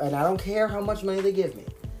and I don't care how much money they give me.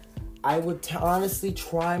 I would honestly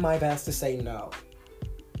try my best to say no.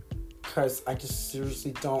 Because I just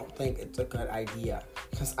seriously don't think it's a good idea.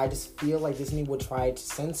 Because I just feel like Disney would try to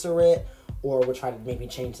censor it, or would try to make me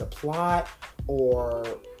change the plot, or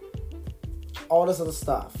all this other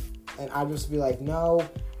stuff. And I'd just be like, no.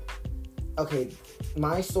 Okay,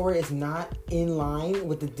 my story is not in line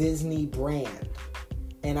with the Disney brand,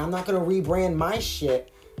 and I'm not gonna rebrand my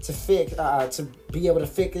shit to be able to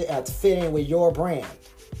fit in with your brand.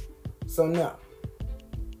 So no.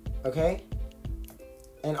 Okay.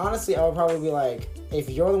 And honestly, I would probably be like, if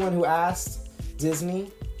you're the one who asked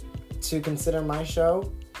Disney to consider my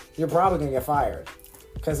show, you're probably gonna get fired.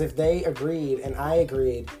 Because if they agreed and I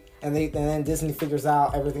agreed, and then Disney figures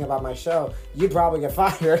out everything about my show, you'd probably get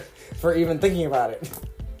fired for even thinking about it.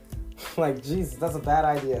 Like, Jesus, that's a bad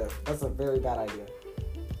idea. That's a very bad idea.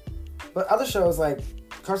 But other shows like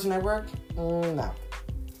Cartoon Network, no.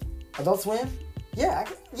 Adult Swim, yeah,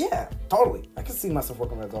 totally. I can see myself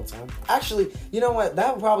working with Adult Swim. Actually, you know what?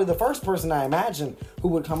 That would probably be the first person I imagine who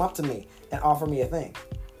would come up to me and offer me a thing.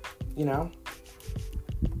 You know?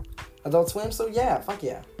 Adult Swim, so yeah, fuck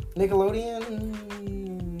yeah. Nickelodeon,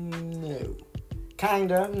 no.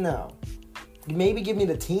 Kinda, no. Maybe give me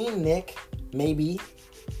the Teen Nick, maybe.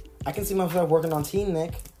 I can see myself working on Teen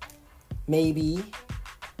Nick, maybe.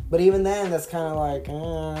 But even then, that's kind of like,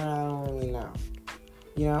 I don't really know.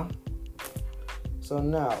 You know? So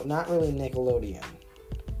no, not really Nickelodeon.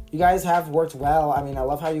 You guys have worked well. I mean, I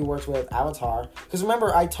love how you worked with Avatar. Because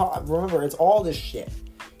remember, it's all this shit.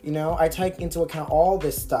 You know, I take into account all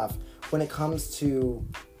this stuff when it comes to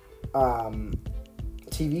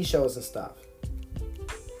TV shows and stuff.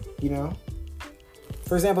 You know?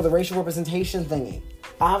 For example, the racial representation thingy.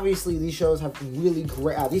 Obviously, these shows have really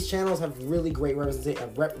great... these channels have really great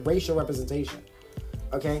racial representation.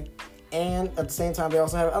 Okay? And at the same time, they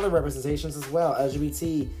also have other representations as well.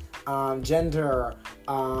 LGBT, gender.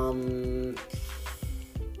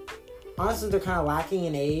 Honestly, they're kind of lacking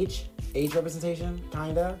in age representation,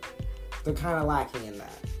 kinda. They're kind of lacking in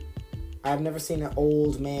that. I've never seen an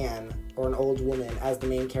old man or an old woman as the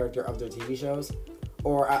main character of their TV shows.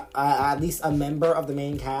 Or at least a member of the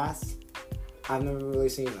main cast. I've never really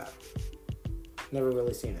seen that. Never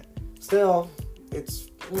really seen it. Still, it's,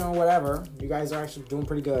 whatever. You guys are actually doing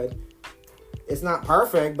pretty good. It's not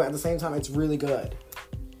perfect, but at the same time, it's really good.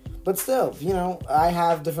 But still, I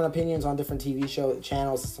have different opinions on different TV show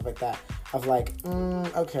channels and stuff like that. Of like,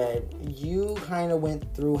 okay, you kind of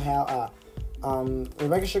went through hell.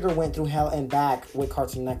 Rebecca Sugar went through hell and back with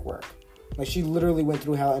Cartoon Network. Like, she literally went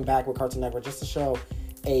through hell and back with Cartoon Network just to show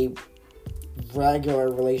a regular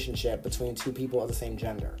relationship between two people of the same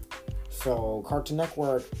gender. So, Cartoon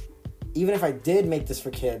Network, even if I did make this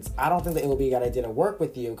for kids, I don't think that it would be a good idea to work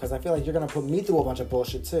with you, because I feel like you're going to put me through a bunch of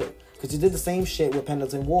bullshit too. Because you did the same shit with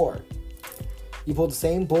Pendleton Ward. You pulled the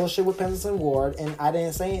same bullshit with Pendleton Ward, and I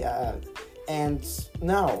didn't say, and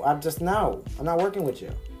no, I'm not working with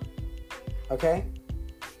you. Okay?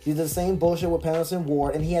 You did the same bullshit with Pendleton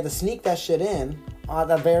Ward, and he had to sneak that shit in on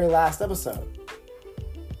the very last episode.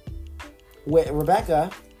 With Rebecca,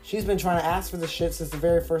 she's been trying to ask for this shit since the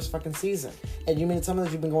very first fucking season. And you mean to tell me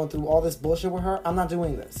that you've been going through all this bullshit with her? I'm not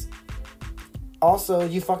doing this. Also,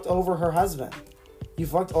 you fucked over her husband. You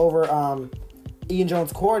fucked over Ian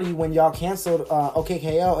Jones-Cordy when y'all canceled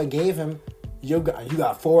OKKO and gave him, you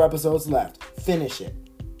got 4 episodes left. Finish it.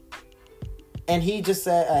 And he just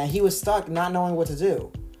said, he was stuck not knowing what to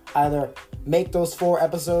do. Either make those 4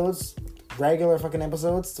 episodes, regular fucking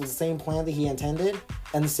episodes, to the same plan that he intended,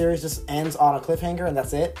 and the series just ends on a cliffhanger and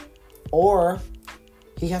that's it. Or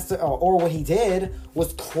he has to, or what he did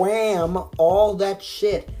was cram all that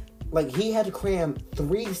shit. Like, he had to cram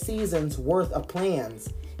 3 seasons worth of plans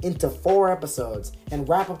into 4 episodes and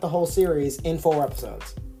wrap up the whole series in 4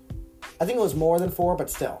 episodes. I think it was more than 4, but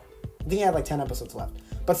still. I think he had like 10 episodes left.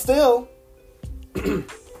 But still,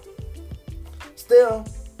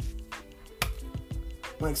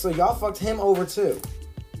 like, so y'all fucked him over too.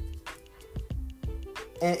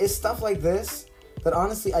 And it's stuff like this that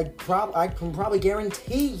honestly, I can probably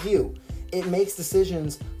guarantee you it makes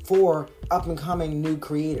decisions for up and coming new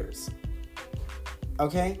creators.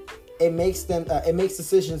 Okay? It makes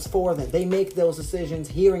decisions for them. They make those decisions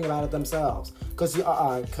hearing about it themselves.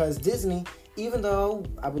 Because Disney, even though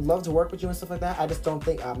I would love to work with you and stuff like that, I just don't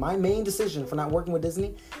think my main decision for not working with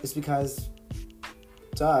Disney is because,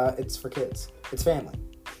 it's for kids. It's family.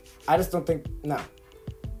 I just don't think, no.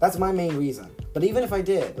 That's my main reason. But even if I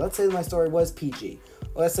did, let's say my story was PG.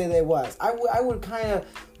 Let's say that it was. I would kind of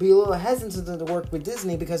be a little hesitant to work with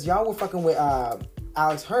Disney because y'all were fucking with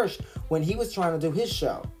Alex Hirsch when he was trying to do his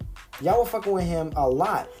show. Y'all were fucking with him a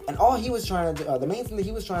lot. And all he was trying to do, the main thing that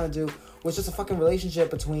he was trying to do was just a fucking relationship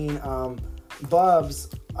between Bubs,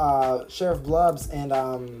 Sheriff Blubbs, and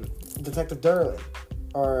Detective Derlin.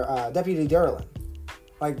 Or Deputy Derlin.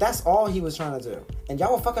 Like, that's all he was trying to do. And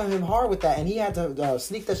y'all were fucking him hard with that. And he had to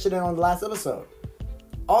sneak that shit in on the last episode.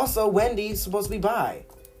 Also, Wendy's supposed to be bi.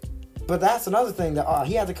 But that's another thing that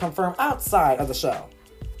he had to confirm outside of the show.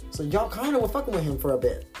 So y'all kind of were fucking with him for a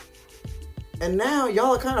bit. And now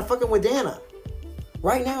y'all are kind of fucking with Dana.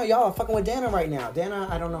 Right now, y'all are fucking with Dana right now. Dana,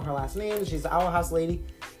 I don't know her last name. She's the Owl House lady.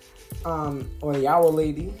 Or the Owl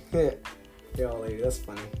lady. The Owl lady, that's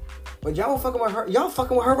funny. But y'all are fucking with her. Y'all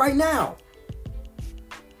fucking with her right now.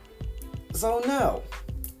 So no.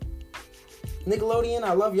 Nickelodeon,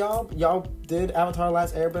 I love y'all. Y'all did Avatar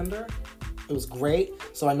Last Airbender. It was great.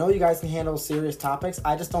 So I know you guys can handle serious topics.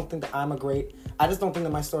 I just don't think that I just don't think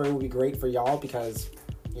that my story will be great for y'all because,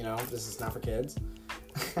 you know, this is not for kids.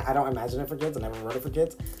 I don't imagine it for kids. I never wrote it for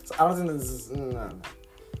kids. So I don't think that this is, no.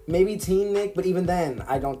 Maybe Teen Nick, but even then,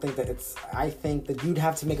 I don't think that I think that you'd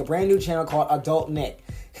have to make a brand new channel called Adult Nick.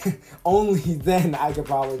 Only then I could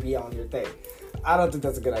probably be on your thing. I don't think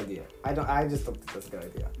that's a good idea. I just don't think that's a good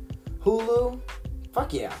idea. Hulu?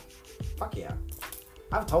 Fuck yeah. Fuck yeah.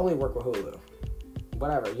 I've totally worked with Hulu.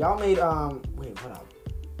 Whatever. Y'all made, wait, what up?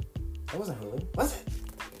 That wasn't Hulu. Was it?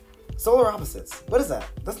 Solar Opposites. What is that?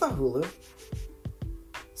 That's not Hulu.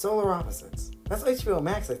 Solar Opposites. That's HBO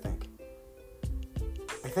Max, I think.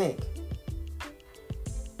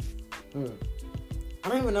 I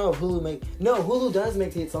don't even know if Hulu does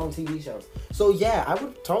make its own TV shows. So yeah, I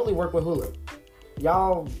would totally work with Hulu.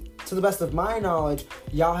 Y'all, to the best of my knowledge,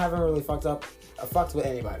 y'all haven't really fucked with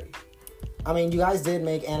anybody. I mean, you guys did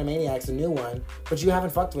make Animaniacs a new one, but you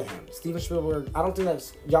haven't fucked with him. Steven Spielberg, I don't think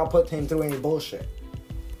that y'all put him through any bullshit.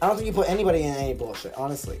 I don't think you put anybody in any bullshit,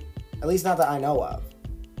 honestly. At least not that I know of.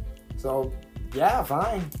 So, yeah,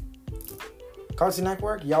 fine. Cartoon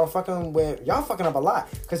Network, y'all fucking up a lot.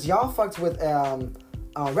 Because y'all fucked with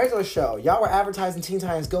regular show. Y'all were advertising Teen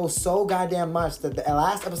Titans Go so goddamn much that the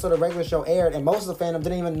last episode of regular show aired and most of the fandom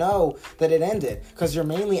didn't even know that it ended. Because you're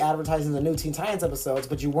mainly advertising the new Teen Titans episodes,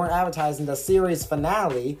 but you weren't advertising the series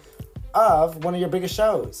finale of one of your biggest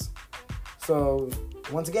shows. So,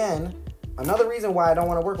 once again, another reason why I don't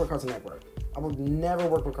want to work with Cartoon Network. I would never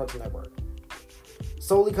work with Cartoon Network.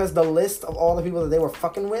 Solely because the list of all the people that they were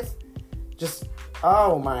fucking with, just,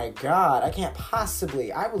 oh my god, I can't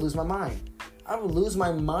possibly, I would lose my mind. I would lose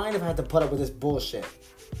my mind if I had to put up with this bullshit.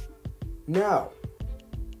 No.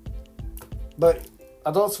 But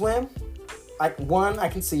Adult Swim, I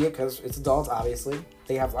can see it because it's adults, obviously.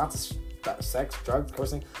 They have lots of sex, drugs,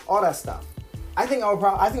 cursing, all that stuff. I think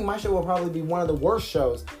my show will probably be one of the worst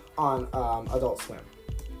shows on Adult Swim.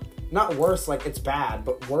 Not worse like it's bad,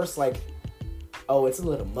 but worse like, oh, it's a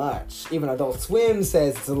little much. Even Adult Swim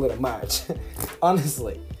says it's a little much.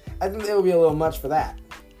 Honestly. I think it would be a little much for that.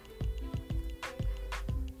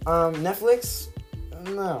 Netflix?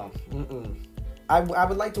 No. I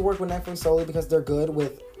would like to work with Netflix solely because they're good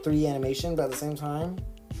with 3D animation, but at the same time,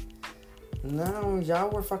 no, y'all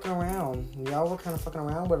were fucking around. Y'all were kind of fucking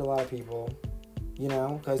around with a lot of people. You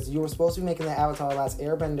know, because you were supposed to be making the Avatar Last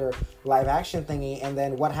Airbender live action thingy, and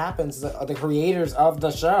then what happens? The creators of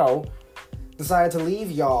the show decided to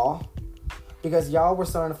leave y'all because y'all were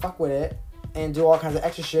starting to fuck with it and do all kinds of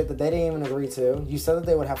extra shit that they didn't even agree to. You said that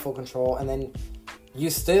they would have full control, and then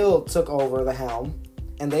you still took over the helm,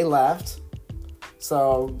 and they left.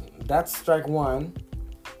 So that's strike one.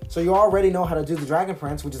 So you already know how to do the Dragon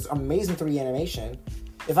Prince, which is amazing 3D animation.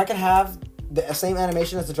 If I could have the same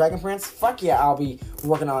animation as the Dragon Prince, fuck yeah, I'll be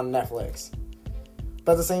working on Netflix.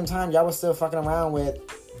 But at the same time, y'all was still fucking around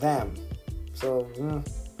with them. So,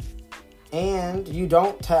 and you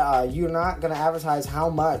don't you're not gonna advertise how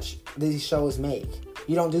much these shows make.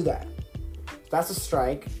 You don't do that. That's a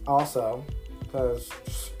strike, also, because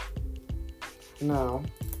no.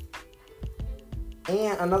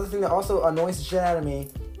 And another thing that also annoys the shit out of me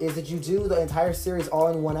is that you do the entire series all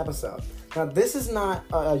in one episode. Now, this is not,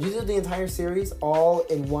 you do the entire series all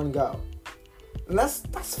in one go. And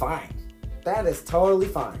that's fine. That is totally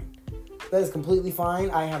fine. That is completely fine.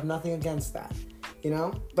 I have nothing against that, you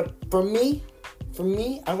know? But for me,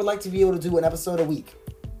 I would like to be able to do an episode a week.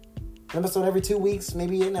 An episode every 2 weeks,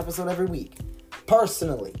 maybe an episode every week.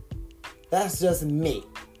 Personally. That's just me.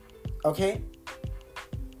 Okay?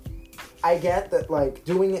 I get that, like,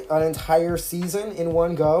 doing an entire season in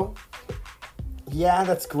one go, yeah,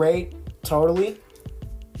 that's great. Totally.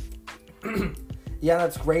 Yeah,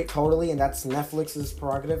 that's great, totally, and that's Netflix's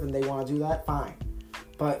prerogative, and they want to do that, fine.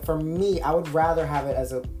 But for me, I would rather have it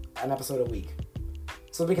as an episode a week.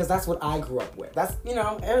 So because that's what I grew up with. That's,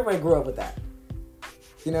 everybody grew up with that.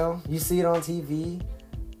 You see it on TV.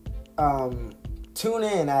 Tune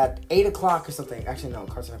in at 8 o'clock or something. Actually, no,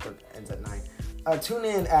 Cartoon Network ends at 9. Tune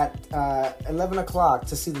in at 11 o'clock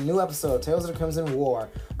to see the new episode of Tales of the Crimson War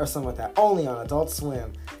or something like that. Only on Adult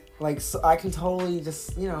Swim. Like, so I can totally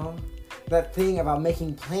just, that thing about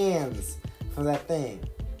making plans for that thing.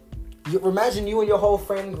 Imagine you and your whole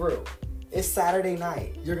friend group. It's Saturday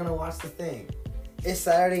night. You're going to watch the thing. It's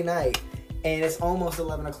Saturday night, and it's almost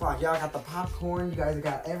 11 o'clock. Y'all got the popcorn. You guys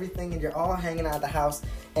got everything, and you're all hanging out at the house.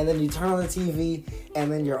 And then you turn on the TV,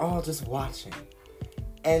 and then you're all just watching.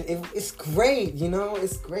 And it's great,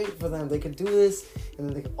 It's great for them. They could do this, and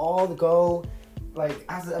then they could all go. Like,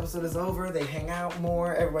 after the episode is over, they hang out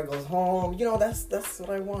more. Everybody goes home. That's what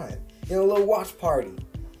I want. A little watch party.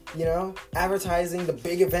 Advertising the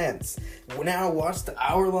big events. Now watch the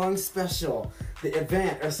hour-long special, the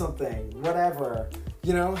event or something, whatever.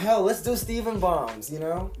 Hell, let's do Steven Bombs,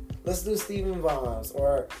 Let's do Steven Bombs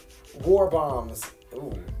or War Bombs.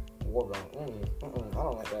 Ooh, War Bombs. I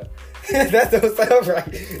don't like that. That don't sound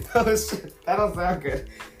right. Oh, shit. That don't sound good.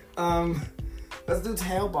 Let's do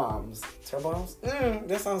Tail Bombs. Tail Bombs?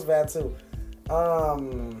 That sounds bad, too.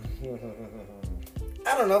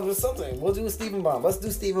 I don't know, but something. We'll do a Steven Bomb. Let's do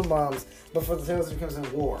Steven Bombs, but for the Tales of the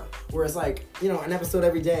Crimson War, where it's like, an episode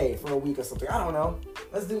every day for a week or something. I don't know.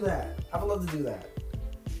 Let's do that. I would love to do that.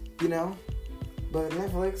 But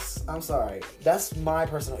Netflix, I'm sorry. That's my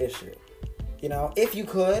personal issue. If you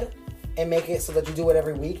could, and make it so that you do it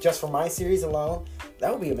every week, just for my series alone,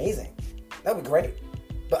 that would be amazing. That would be great.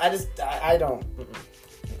 But I don't.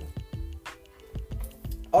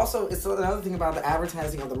 Also, it's another thing about the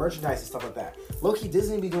advertising of the merchandise and stuff like that. Low-key,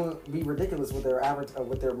 Disney be ridiculous with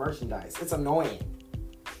their merchandise. It's annoying.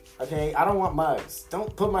 Okay, I don't want mugs.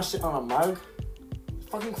 Don't put my shit on a mug.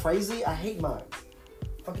 Fucking crazy. I hate mugs.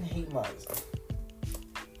 Fucking hate mugs.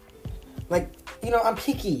 Like, I'm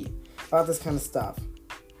picky about this kind of stuff.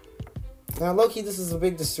 Now, low-key, this is a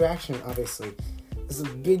big distraction, obviously. This is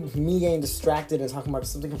a big me getting distracted and talking about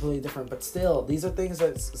something completely different. But still, these are things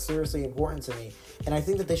that's seriously important to me. And I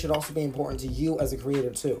think that they should also be important to you as a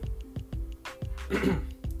creator, too.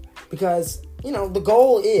 Because, the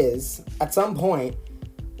goal is, at some point,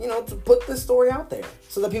 to put this story out there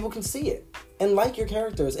so that people can see it and like your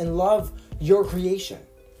characters and love your creation,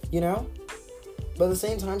 But at the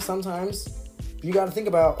same time, sometimes you got to think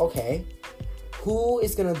about, okay, who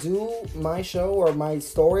is going to do my show or my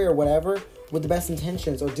story or whatever with the best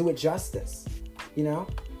intentions or do it justice,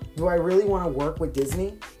 Do I really want to work with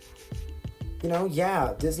Disney?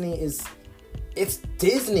 Yeah, it's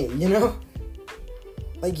Disney,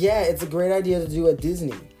 Like, yeah, it's a great idea to do at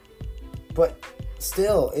Disney. But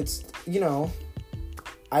still, it's,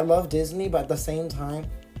 I love Disney, but at the same time,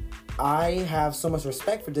 I have so much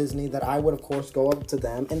respect for Disney that I would, of course, go up to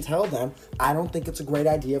them and tell them, I don't think it's a great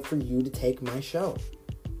idea for you to take my show.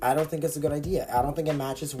 I don't think it's a good idea. I don't think it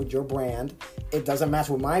matches with your brand. It doesn't match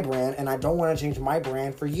with my brand, and I don't want to change my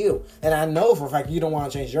brand for you. And I know for a fact you don't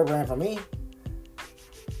want to change your brand for me.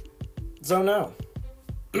 So, no.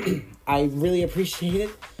 I really appreciate it,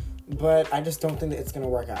 but I just don't think that it's going to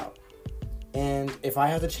work out. And if I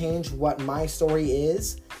have to change what my story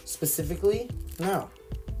is, specifically, no.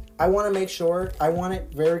 I want to make sure, I want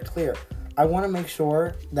it very clear. I want to make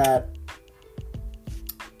sure that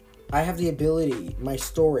I have the ability, my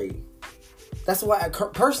story. That's why,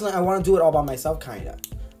 personally, I want to do it all by myself, kind of.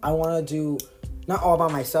 I want to do, not all by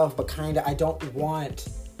myself, but kind of, I don't want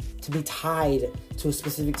to be tied to a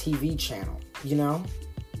specific TV channel,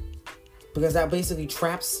 Because that basically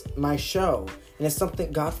traps my show. And if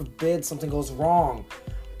something, God forbid, something goes wrong,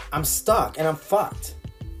 I'm stuck and I'm fucked,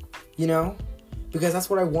 Because that's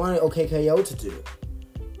what I wanted OKKO to do.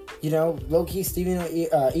 Low-key,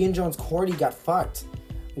 Ian Jones Cordy got fucked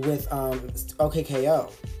with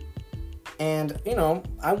OKKO. And,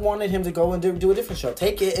 I wanted him to go and do a different show.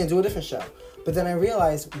 Take it and do a different show. But then I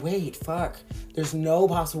realized, wait, fuck. There's no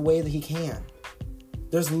possible way that he can.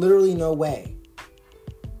 There's literally no way.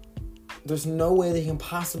 There's no way that he can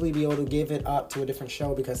possibly be able to give it up to a different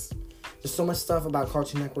show because there's so much stuff about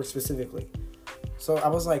Cartoon Network specifically. So I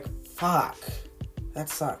was like, fuck. That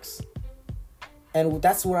sucks. And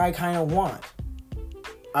that's what I kind of want.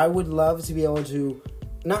 I would love to be able to,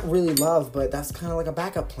 not really love, but that's kind of like a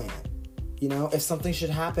backup plan. If something should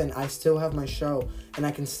happen, I still have my show, and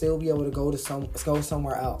I can still be able to go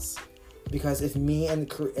somewhere else. Because if me and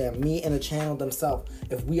the channel themselves,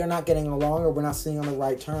 if we are not getting along or we're not sitting on the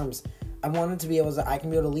right terms, I want it to be I can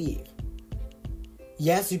be able to leave.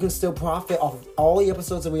 Yes, you can still profit off of all the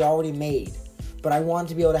episodes that we already made. But I want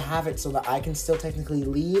to be able to have it so that I can still technically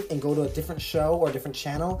leave and go to a different show or a different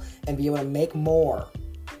channel and be able to make more.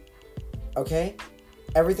 Okay?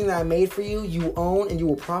 Everything that I made for you, you own, and you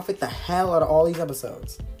will profit the hell out of all these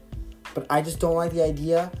episodes. But I just don't like the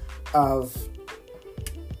idea of...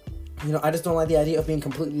 I just don't like the idea of being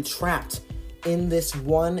completely trapped in this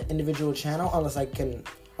one individual channel unless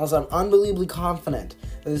I'm unbelievably confident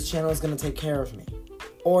that this channel is going to take care of me.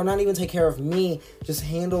 Or not even take care of me, just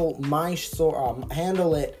handle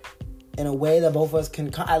handle it in a way that both of us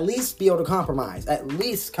can at least be able to compromise. At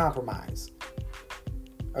least compromise.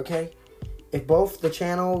 Okay? If both the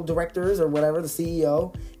channel directors or whatever, the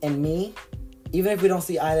CEO, and me, even if we don't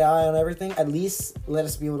see eye to eye on everything, at least let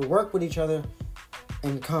us be able to work with each other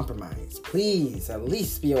and compromise. Please, at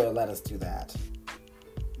least be able to let us do that.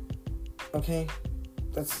 Okay?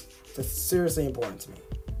 That's seriously important to me.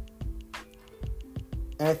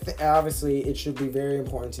 And obviously, it should be very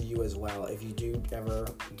important to you as well if you do ever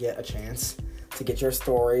get a chance to get your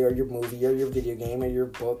story or your movie or your video game or your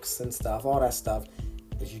books and stuff, all that stuff.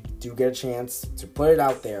 If you do get a chance to put it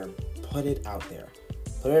out there, put it out there.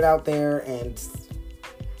 Put it out there and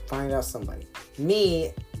find out somebody.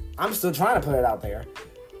 Me, I'm still trying to put it out there.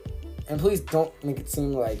 And please don't make it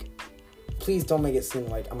seem like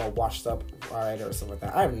I'm a washed up writer or something like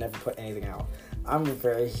that. I've never put anything out. I'm a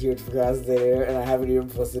very huge procrastinator, and I haven't even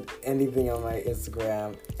posted anything on my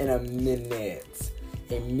Instagram in a minute.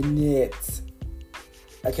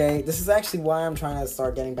 Okay? This is actually why I'm trying to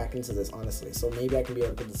start getting back into this, honestly. So maybe I can be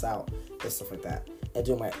able to put this out and stuff like that. And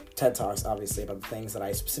do my TED Talks, obviously, about the things that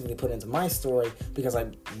I specifically put into my story because I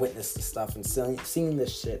witnessed this stuff and seen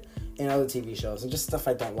this shit in other TV shows and just stuff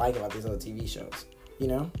I don't like about these other TV shows, you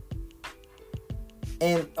know?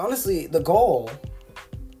 And honestly, the goal,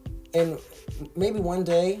 and maybe one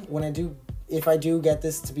day if I do get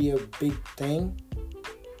this to be a big thing,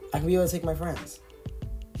 I can be able to take my friends.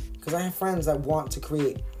 Because I have friends that want to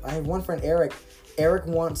create. I have one friend, Eric. Eric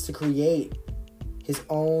wants to create his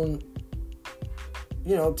own,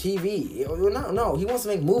 TV. No, he wants to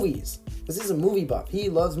make movies. Because he's a movie buff. He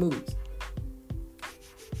loves movies.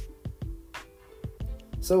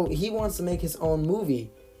 So he wants to make his own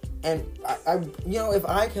movie. And I if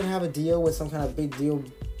I could have a deal with some kind of big deal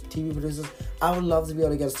TV producers, I would love to be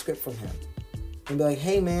able to get a script from him and be like,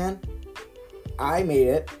 hey man, I made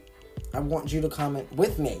it. I want you to comment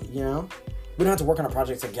with me, We don't have to work on a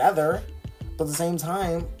project together, but at the same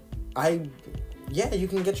time, you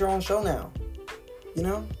can get your own show now, I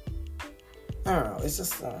don't know. It's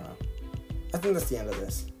just, I don't know. I think that's the end of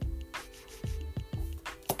this.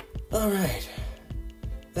 All right.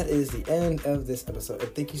 That is the end of this episode.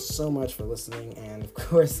 And thank you so much for listening. And of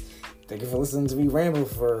course, thank you for listening to me ramble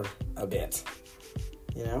for a bit.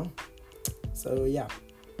 So yeah.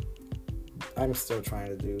 I'm still trying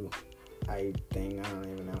to do I don't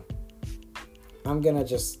even know. I'm gonna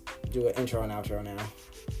just do an intro and outro now.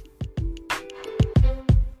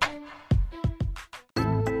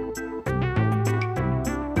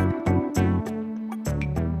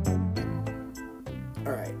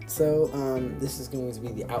 So, this is going to be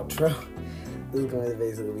the outro. This is going to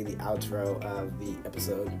basically be the outro of the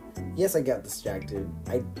episode. Yes, I got distracted.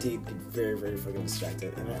 I did get very, very fucking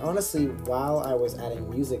distracted. And honestly, while I was adding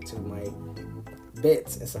music to my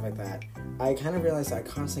bits and stuff like that, I kind of realized I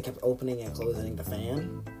constantly kept opening and closing the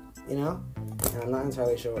fan, And I'm not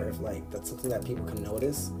entirely sure if, that's something that people can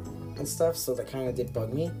notice and stuff, so that kind of did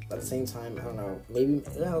bug me. But at the same time, I don't know, maybe,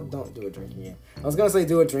 don't do a drinking game. I was going to say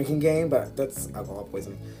do a drinking game, but that's alcohol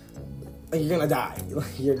poisoning. You're going to die.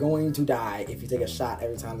 You're going to die if you take a shot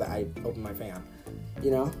every time that I open my fan,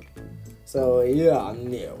 So, yeah,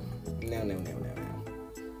 no.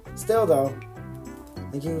 Still, though,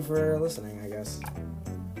 thank you for listening, I guess.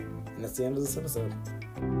 And that's the end of this episode.